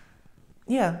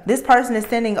 Yeah, this person is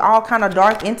sending all kind of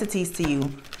dark entities to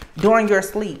you during your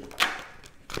sleep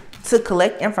to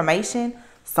collect information.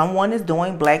 Someone is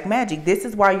doing black magic. This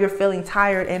is why you're feeling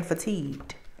tired and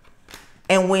fatigued.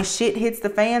 And when shit hits the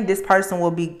fan, this person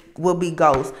will be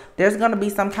ghost. There's going to be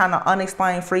some kind of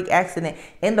unexplained freak accident.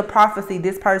 In the prophecy,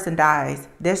 this person dies.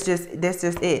 That's just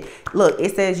it. Look,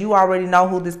 it says you already know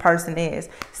who this person is.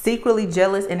 Secretly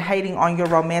jealous and hating on your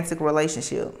romantic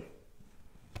relationship.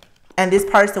 And this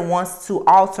person wants to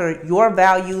alter your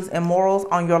values and morals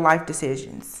on your life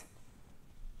decisions.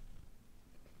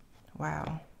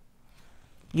 Wow.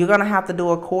 You're going to have to do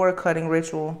a cord cutting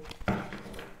ritual.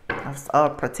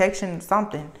 Protection,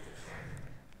 something.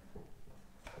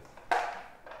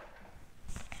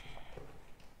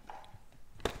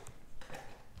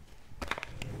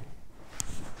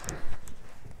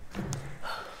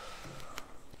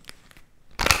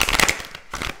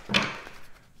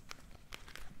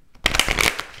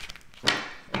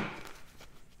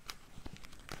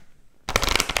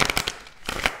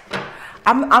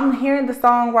 I'm hearing the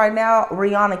song right now,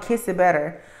 Rihanna, Kiss It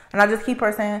Better. And I just keep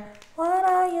her saying, what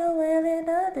are you willing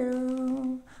to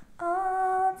do?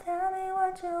 Oh, tell me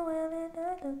what you're willing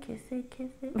to do. Kiss it,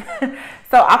 kiss it.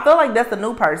 So I feel like that's a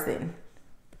new person.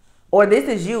 Or this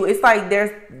is you. It's like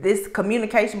there's this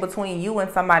communication between you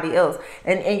and somebody else.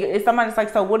 And if somebody's like,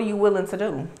 so what are you willing to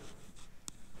do?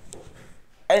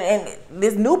 And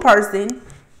this new person,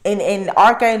 and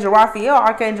Archangel Raphael,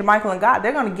 Archangel Michael, and God,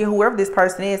 they're going to get whoever this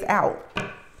person is out.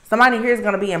 Somebody here is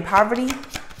going to be in poverty,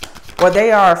 or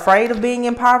they are afraid of being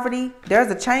in poverty. There's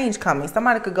a change coming.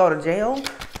 Somebody could go to jail.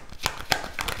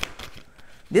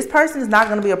 This person is not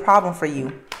going to be a problem for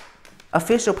you.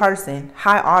 Official person,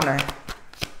 high honor.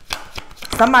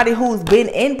 Somebody who's been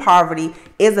in poverty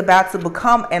is about to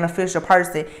become an official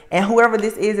person. And whoever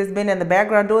this is that's been in the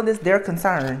background doing this, they're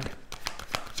concerned.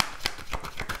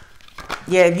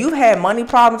 Yeah, if you've had money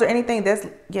problems or anything, that's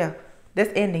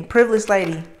ending. Privileged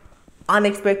lady,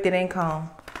 unexpected income.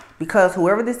 Because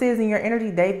whoever this is in your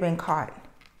energy, they've been caught.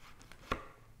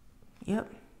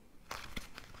 Yep.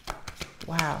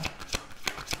 Wow.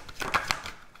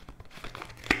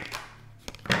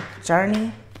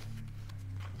 Journey.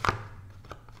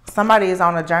 Somebody is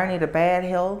on a journey to bad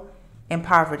health and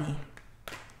poverty.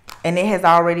 And it has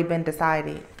already been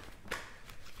decided.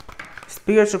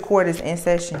 Spiritual court is in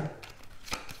session.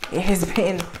 It has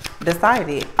been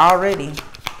decided already.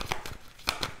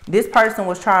 This person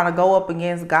was trying to go up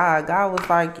against God. God was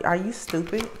like, are you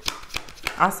stupid?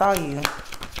 I saw you.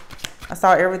 I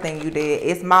saw everything you did.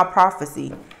 It's my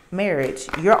prophecy. Marriage.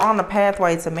 You're on the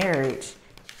pathway to marriage.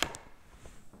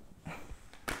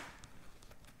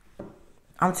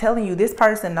 I'm telling you, this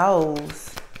person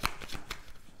knows.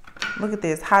 Look at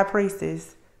this. High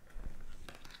priestess.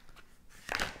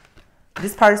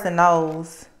 This person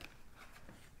knows.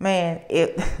 Man,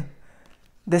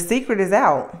 the secret is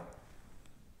out.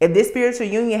 If this spiritual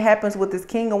union happens with this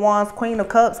King of Wands, Queen of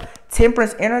Cups,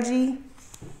 Temperance energy,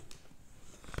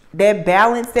 that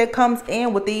balance that comes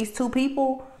in with these two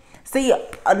people. See,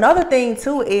 another thing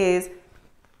too is,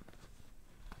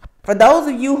 for those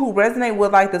of you who resonate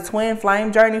with like the twin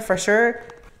flame journey, for sure,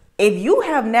 if you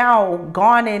have now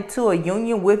gone into a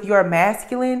union with your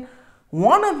masculine,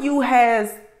 one of you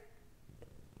has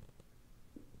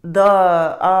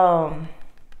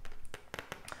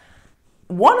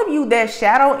one of you, that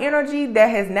shadow energy that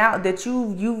has now, that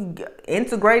you've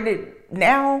integrated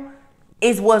now,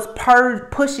 is what's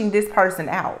pushing this person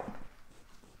out.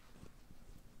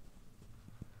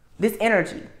 This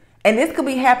energy. And this could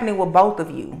be happening with both of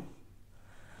you.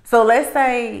 So let's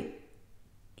say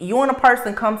you and a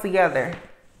person come together.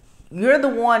 You're the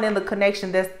one in the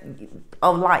connection that's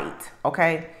of light,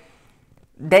 okay?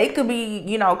 They could be,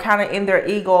 you know, kind of in their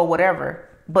ego or whatever.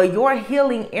 But your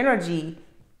healing energy,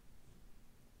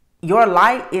 your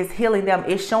light is healing them.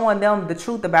 It's showing them the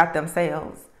truth about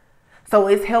themselves. So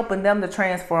it's helping them to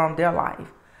transform their life.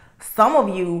 Some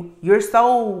of you, you're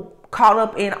so caught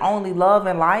up in only love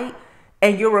and light,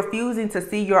 and you're refusing to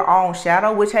see your own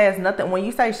shadow, which has nothing, when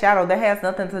you say shadow, that has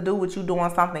nothing to do with you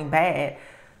doing something bad.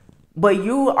 But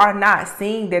you are not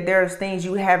seeing that there's things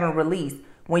you haven't released.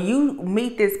 When you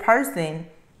meet this person,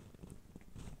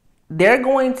 they're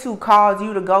going to cause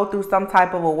you to go through some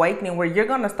type of awakening where you're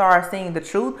going to start seeing the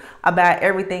truth about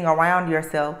everything around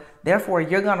yourself. Therefore,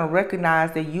 you're going to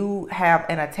recognize that you have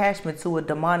an attachment to a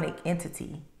demonic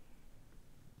entity.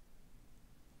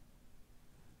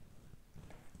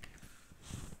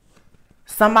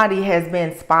 Somebody has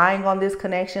been spying on this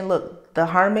connection. Look, the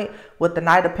Hermit with the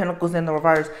Knight of Pentacles in the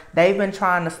reverse. They've been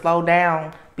trying to slow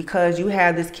down because you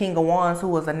have this King of Wands who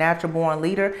was a natural born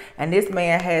leader. And this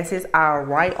man has his eye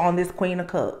right on this Queen of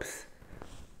Cups.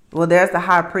 Well, there's the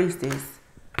High Priestess.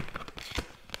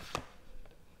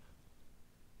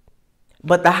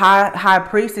 But the High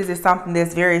Priestess is something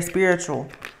that's very spiritual.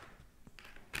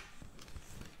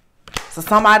 So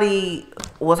somebody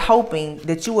was hoping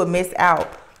that you would miss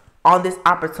out on this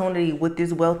opportunity with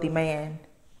this wealthy man.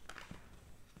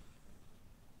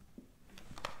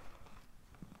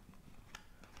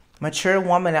 Mature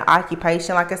woman in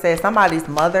occupation. Like I said, somebody's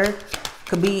mother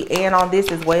could be in on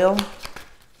this as well.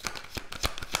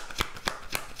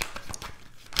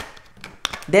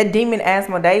 That demon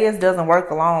Asmodeus doesn't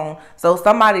work alone. So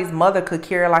somebody's mother could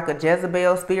carry like a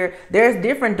Jezebel spirit. There's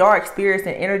different dark spirits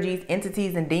and energies,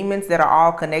 entities, and demons that are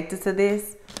all connected to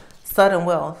this. Sudden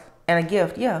wealth and a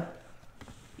gift. Yeah.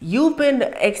 You've been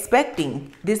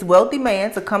expecting this wealthy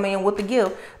man to come in with a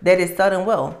gift that is sudden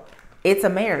wealth. It's a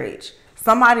marriage.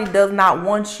 Somebody does not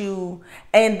want you.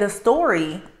 And the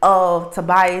story of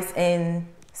Tobias and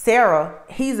Sarah,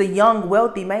 he's a young,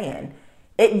 wealthy man.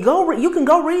 You can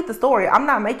go read the story. I'm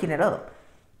not making it up.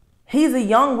 He's a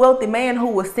young, wealthy man who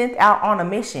was sent out on a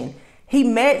mission. He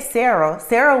met Sarah.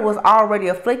 Sarah was already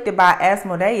afflicted by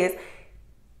Asmodeus.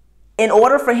 In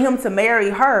order for him to marry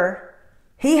her,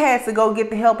 he had to go get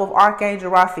the help of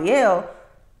Archangel Raphael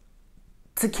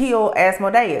to kill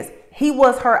Asmodeus. He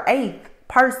was her 8th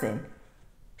person.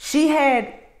 She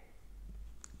had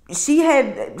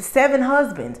 7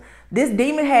 husbands. This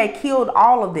demon had killed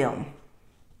all of them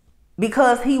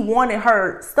because he wanted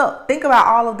her stuck. Think about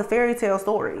all of the fairy tale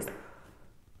stories.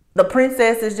 The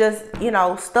princess is just, you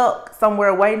know, stuck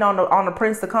somewhere waiting on the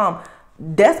prince to come.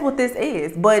 That's what this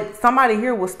is. But somebody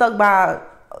here was stuck by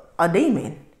a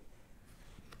demon.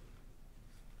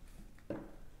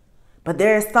 But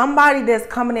there's somebody that's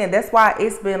coming in. That's why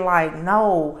it's been like,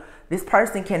 no, this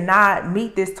person cannot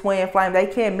meet this twin flame. They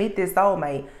can't meet this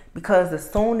soulmate. Because as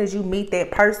soon as you meet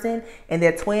that person and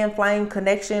that twin flame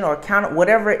connection or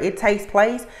whatever it takes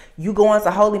place, you go into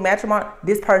holy matrimony,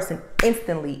 this person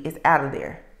instantly is out of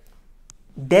there.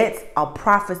 That's a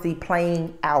prophecy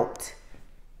playing out.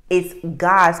 It's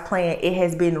God's plan. It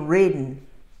has been written.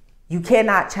 You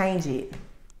cannot change it.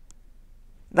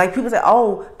 Like people say,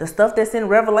 oh, the stuff that's in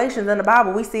Revelations in the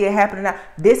Bible, we see it happening now.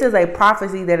 This is a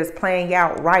prophecy that is playing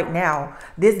out right now.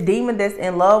 This demon that's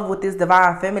in love with this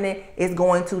divine feminine is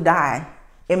going to die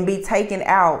and be taken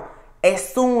out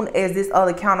as soon as this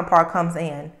other counterpart comes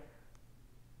in.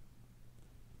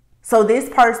 So this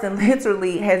person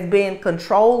literally has been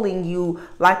controlling you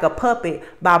like a puppet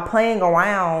by playing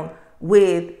around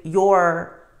with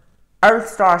your Earth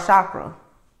Star chakra,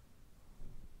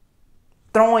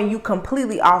 throwing you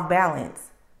completely off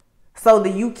balance so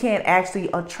that you can't actually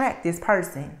attract this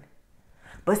person.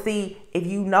 But see, if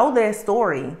you know their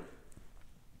story,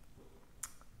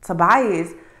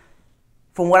 Tobias,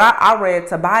 from what I read,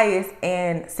 Tobias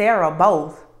and Sarah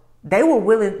both, they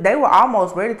were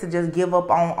almost ready to just give up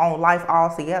on life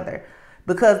altogether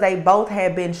because they both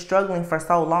had been struggling for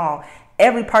so long.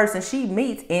 Every person she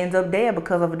meets ends up dead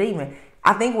because of a demon.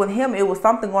 I think with him, it was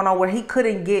something going on where he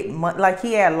couldn't get money, like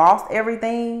he had lost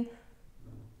everything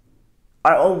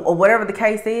or whatever the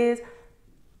case is.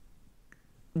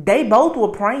 They both were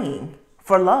praying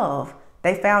for love.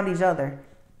 They found each other.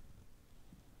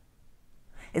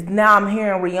 Now I'm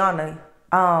hearing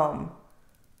Rihanna.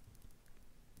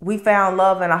 We found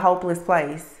love in a hopeless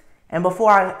place. And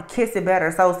before I kiss it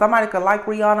better. So somebody could like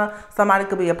Rihanna. Somebody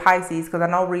could be a Pisces. Because I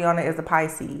know Rihanna is a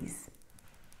Pisces.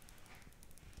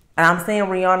 And I'm seeing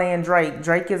Rihanna and Drake.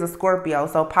 Drake is a Scorpio.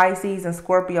 So Pisces and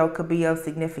Scorpio could be of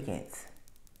significance.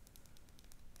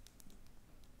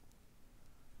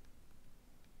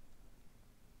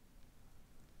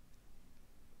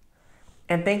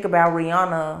 And think about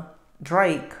Rihanna,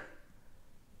 Drake,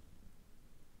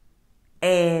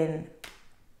 and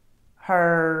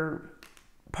her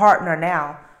partner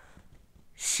now.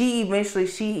 She eventually,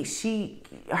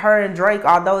 her and Drake,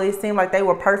 although it seemed like they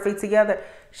were perfect together,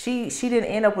 she didn't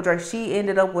end up with Drake. She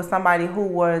ended up with somebody who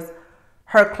was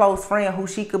her close friend, who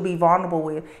she could be vulnerable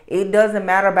with. It doesn't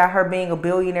matter about her being a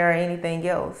billionaire or anything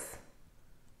else.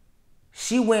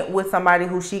 She went with somebody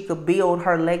who she could build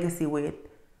her legacy with.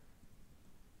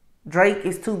 Drake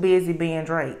is too busy being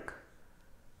Drake.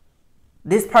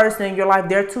 This person in your life,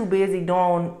 they're too busy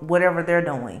doing whatever they're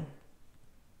doing.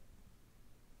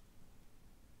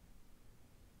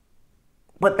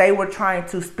 But they were trying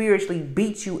to spiritually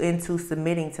beat you into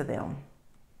submitting to them.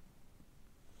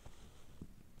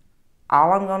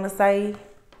 All I'm going to say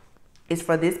is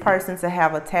for this person to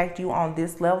have attacked you on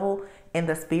this level in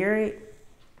the spirit,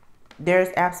 there's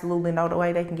absolutely no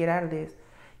way they can get out of this.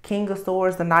 King of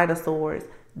Swords, the Knight of Swords.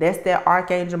 That's that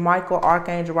Archangel Michael,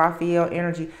 Archangel Raphael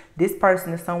energy. This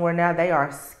person is somewhere now. They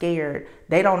are scared.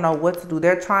 They don't know what to do.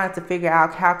 They're trying to figure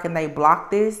out how can they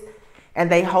block this. And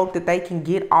they hope that they can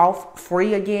get off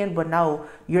free again. But no,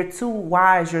 you're too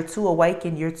wise. You're too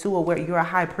awakened. You're too aware. You're a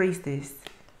high priestess.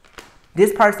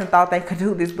 This person thought they could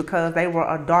do this because they were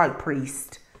a dark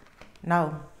priest.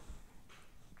 No.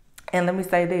 And let me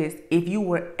say this. If you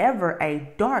were ever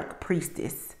a dark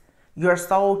priestess, your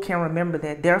soul can remember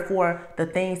that. Therefore, the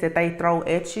things that they throw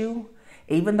at you,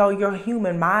 even though your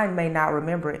human mind may not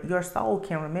remember it, your soul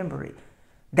can remember it.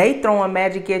 They throwing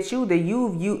magic at you that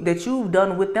you've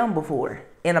done with them before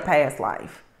in a past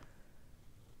life.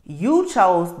 You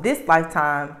chose this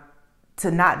lifetime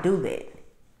to not do that.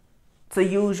 To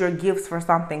use your gifts for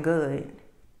something good.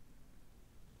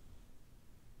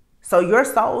 So your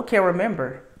soul can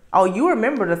remember. Oh, you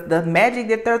remember the magic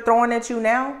that they're throwing at you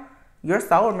now? Your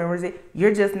soul remembers it.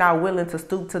 You're just not willing to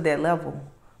stoop to that level.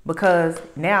 Because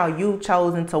now you've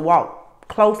chosen to walk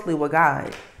closely with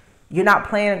God. You're not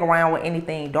playing around with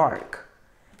anything dark.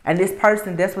 And this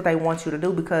person, that's what they want you to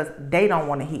do because they don't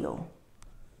want to heal.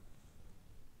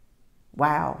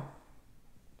 Wow.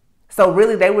 So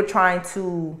really they were trying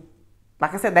to,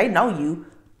 like I said, they know you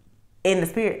in the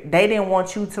spirit. They didn't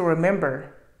want you to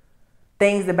remember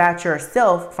things about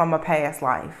yourself from a past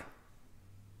life.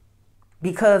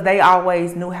 Because they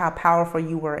always knew how powerful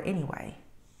you were anyway.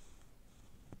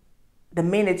 The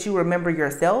minute you remember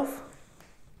yourself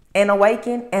and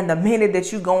awaken, and the minute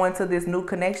that you go into this new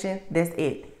connection, that's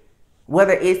it.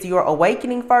 Whether it's your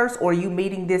awakening first or you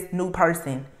meeting this new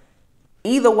person.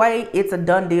 Either way, it's a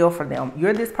done deal for them.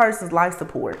 You're this person's life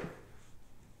support.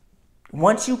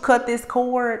 Once you cut this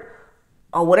cord,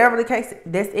 or whatever the case,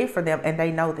 that's it for them, and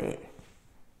they know that.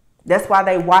 That's why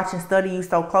they watch and study you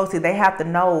so closely. They have to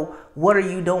know, what are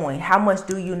you doing? How much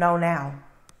do you know now?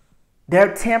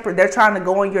 They're trying to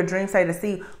go in your dream state to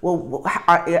see, well,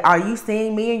 are you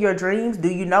seeing me in your dreams? Do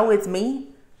you know it's me?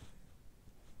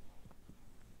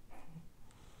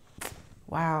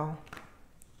 Wow.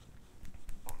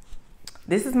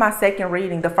 This is my second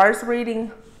reading. The first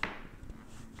reading,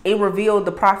 it revealed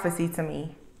the prophecy to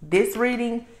me. This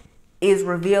reading is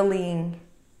revealing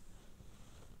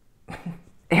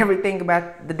everything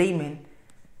about the demon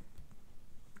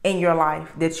in your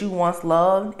life that you once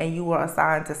loved and you were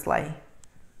assigned to slay.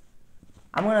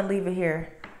 I'm going to leave it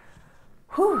here.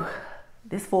 Whew.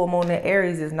 This full moon in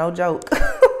Aries is no joke.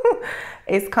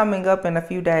 It's coming up in a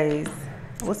few days.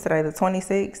 What's today? The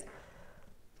 26th?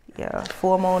 Yeah,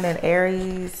 full moon in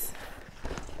Aries.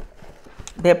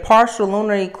 That partial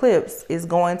lunar eclipse is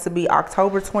going to be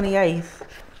October 28th.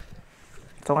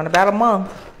 So in about a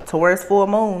month, towards full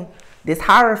moon. This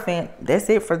Hierophant, that's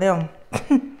it for them.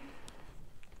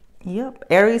 Yep,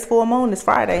 Aries full moon is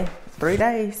Friday. 3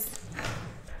 days.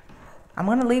 I'm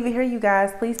going to leave it here, you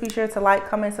guys. Please be sure to like,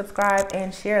 comment, subscribe,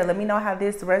 and share. Let me know how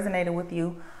this resonated with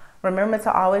you. Remember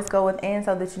to always go with and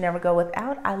so that you never go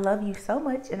without. I love you so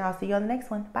much, and I'll see you on the next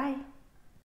one. Bye.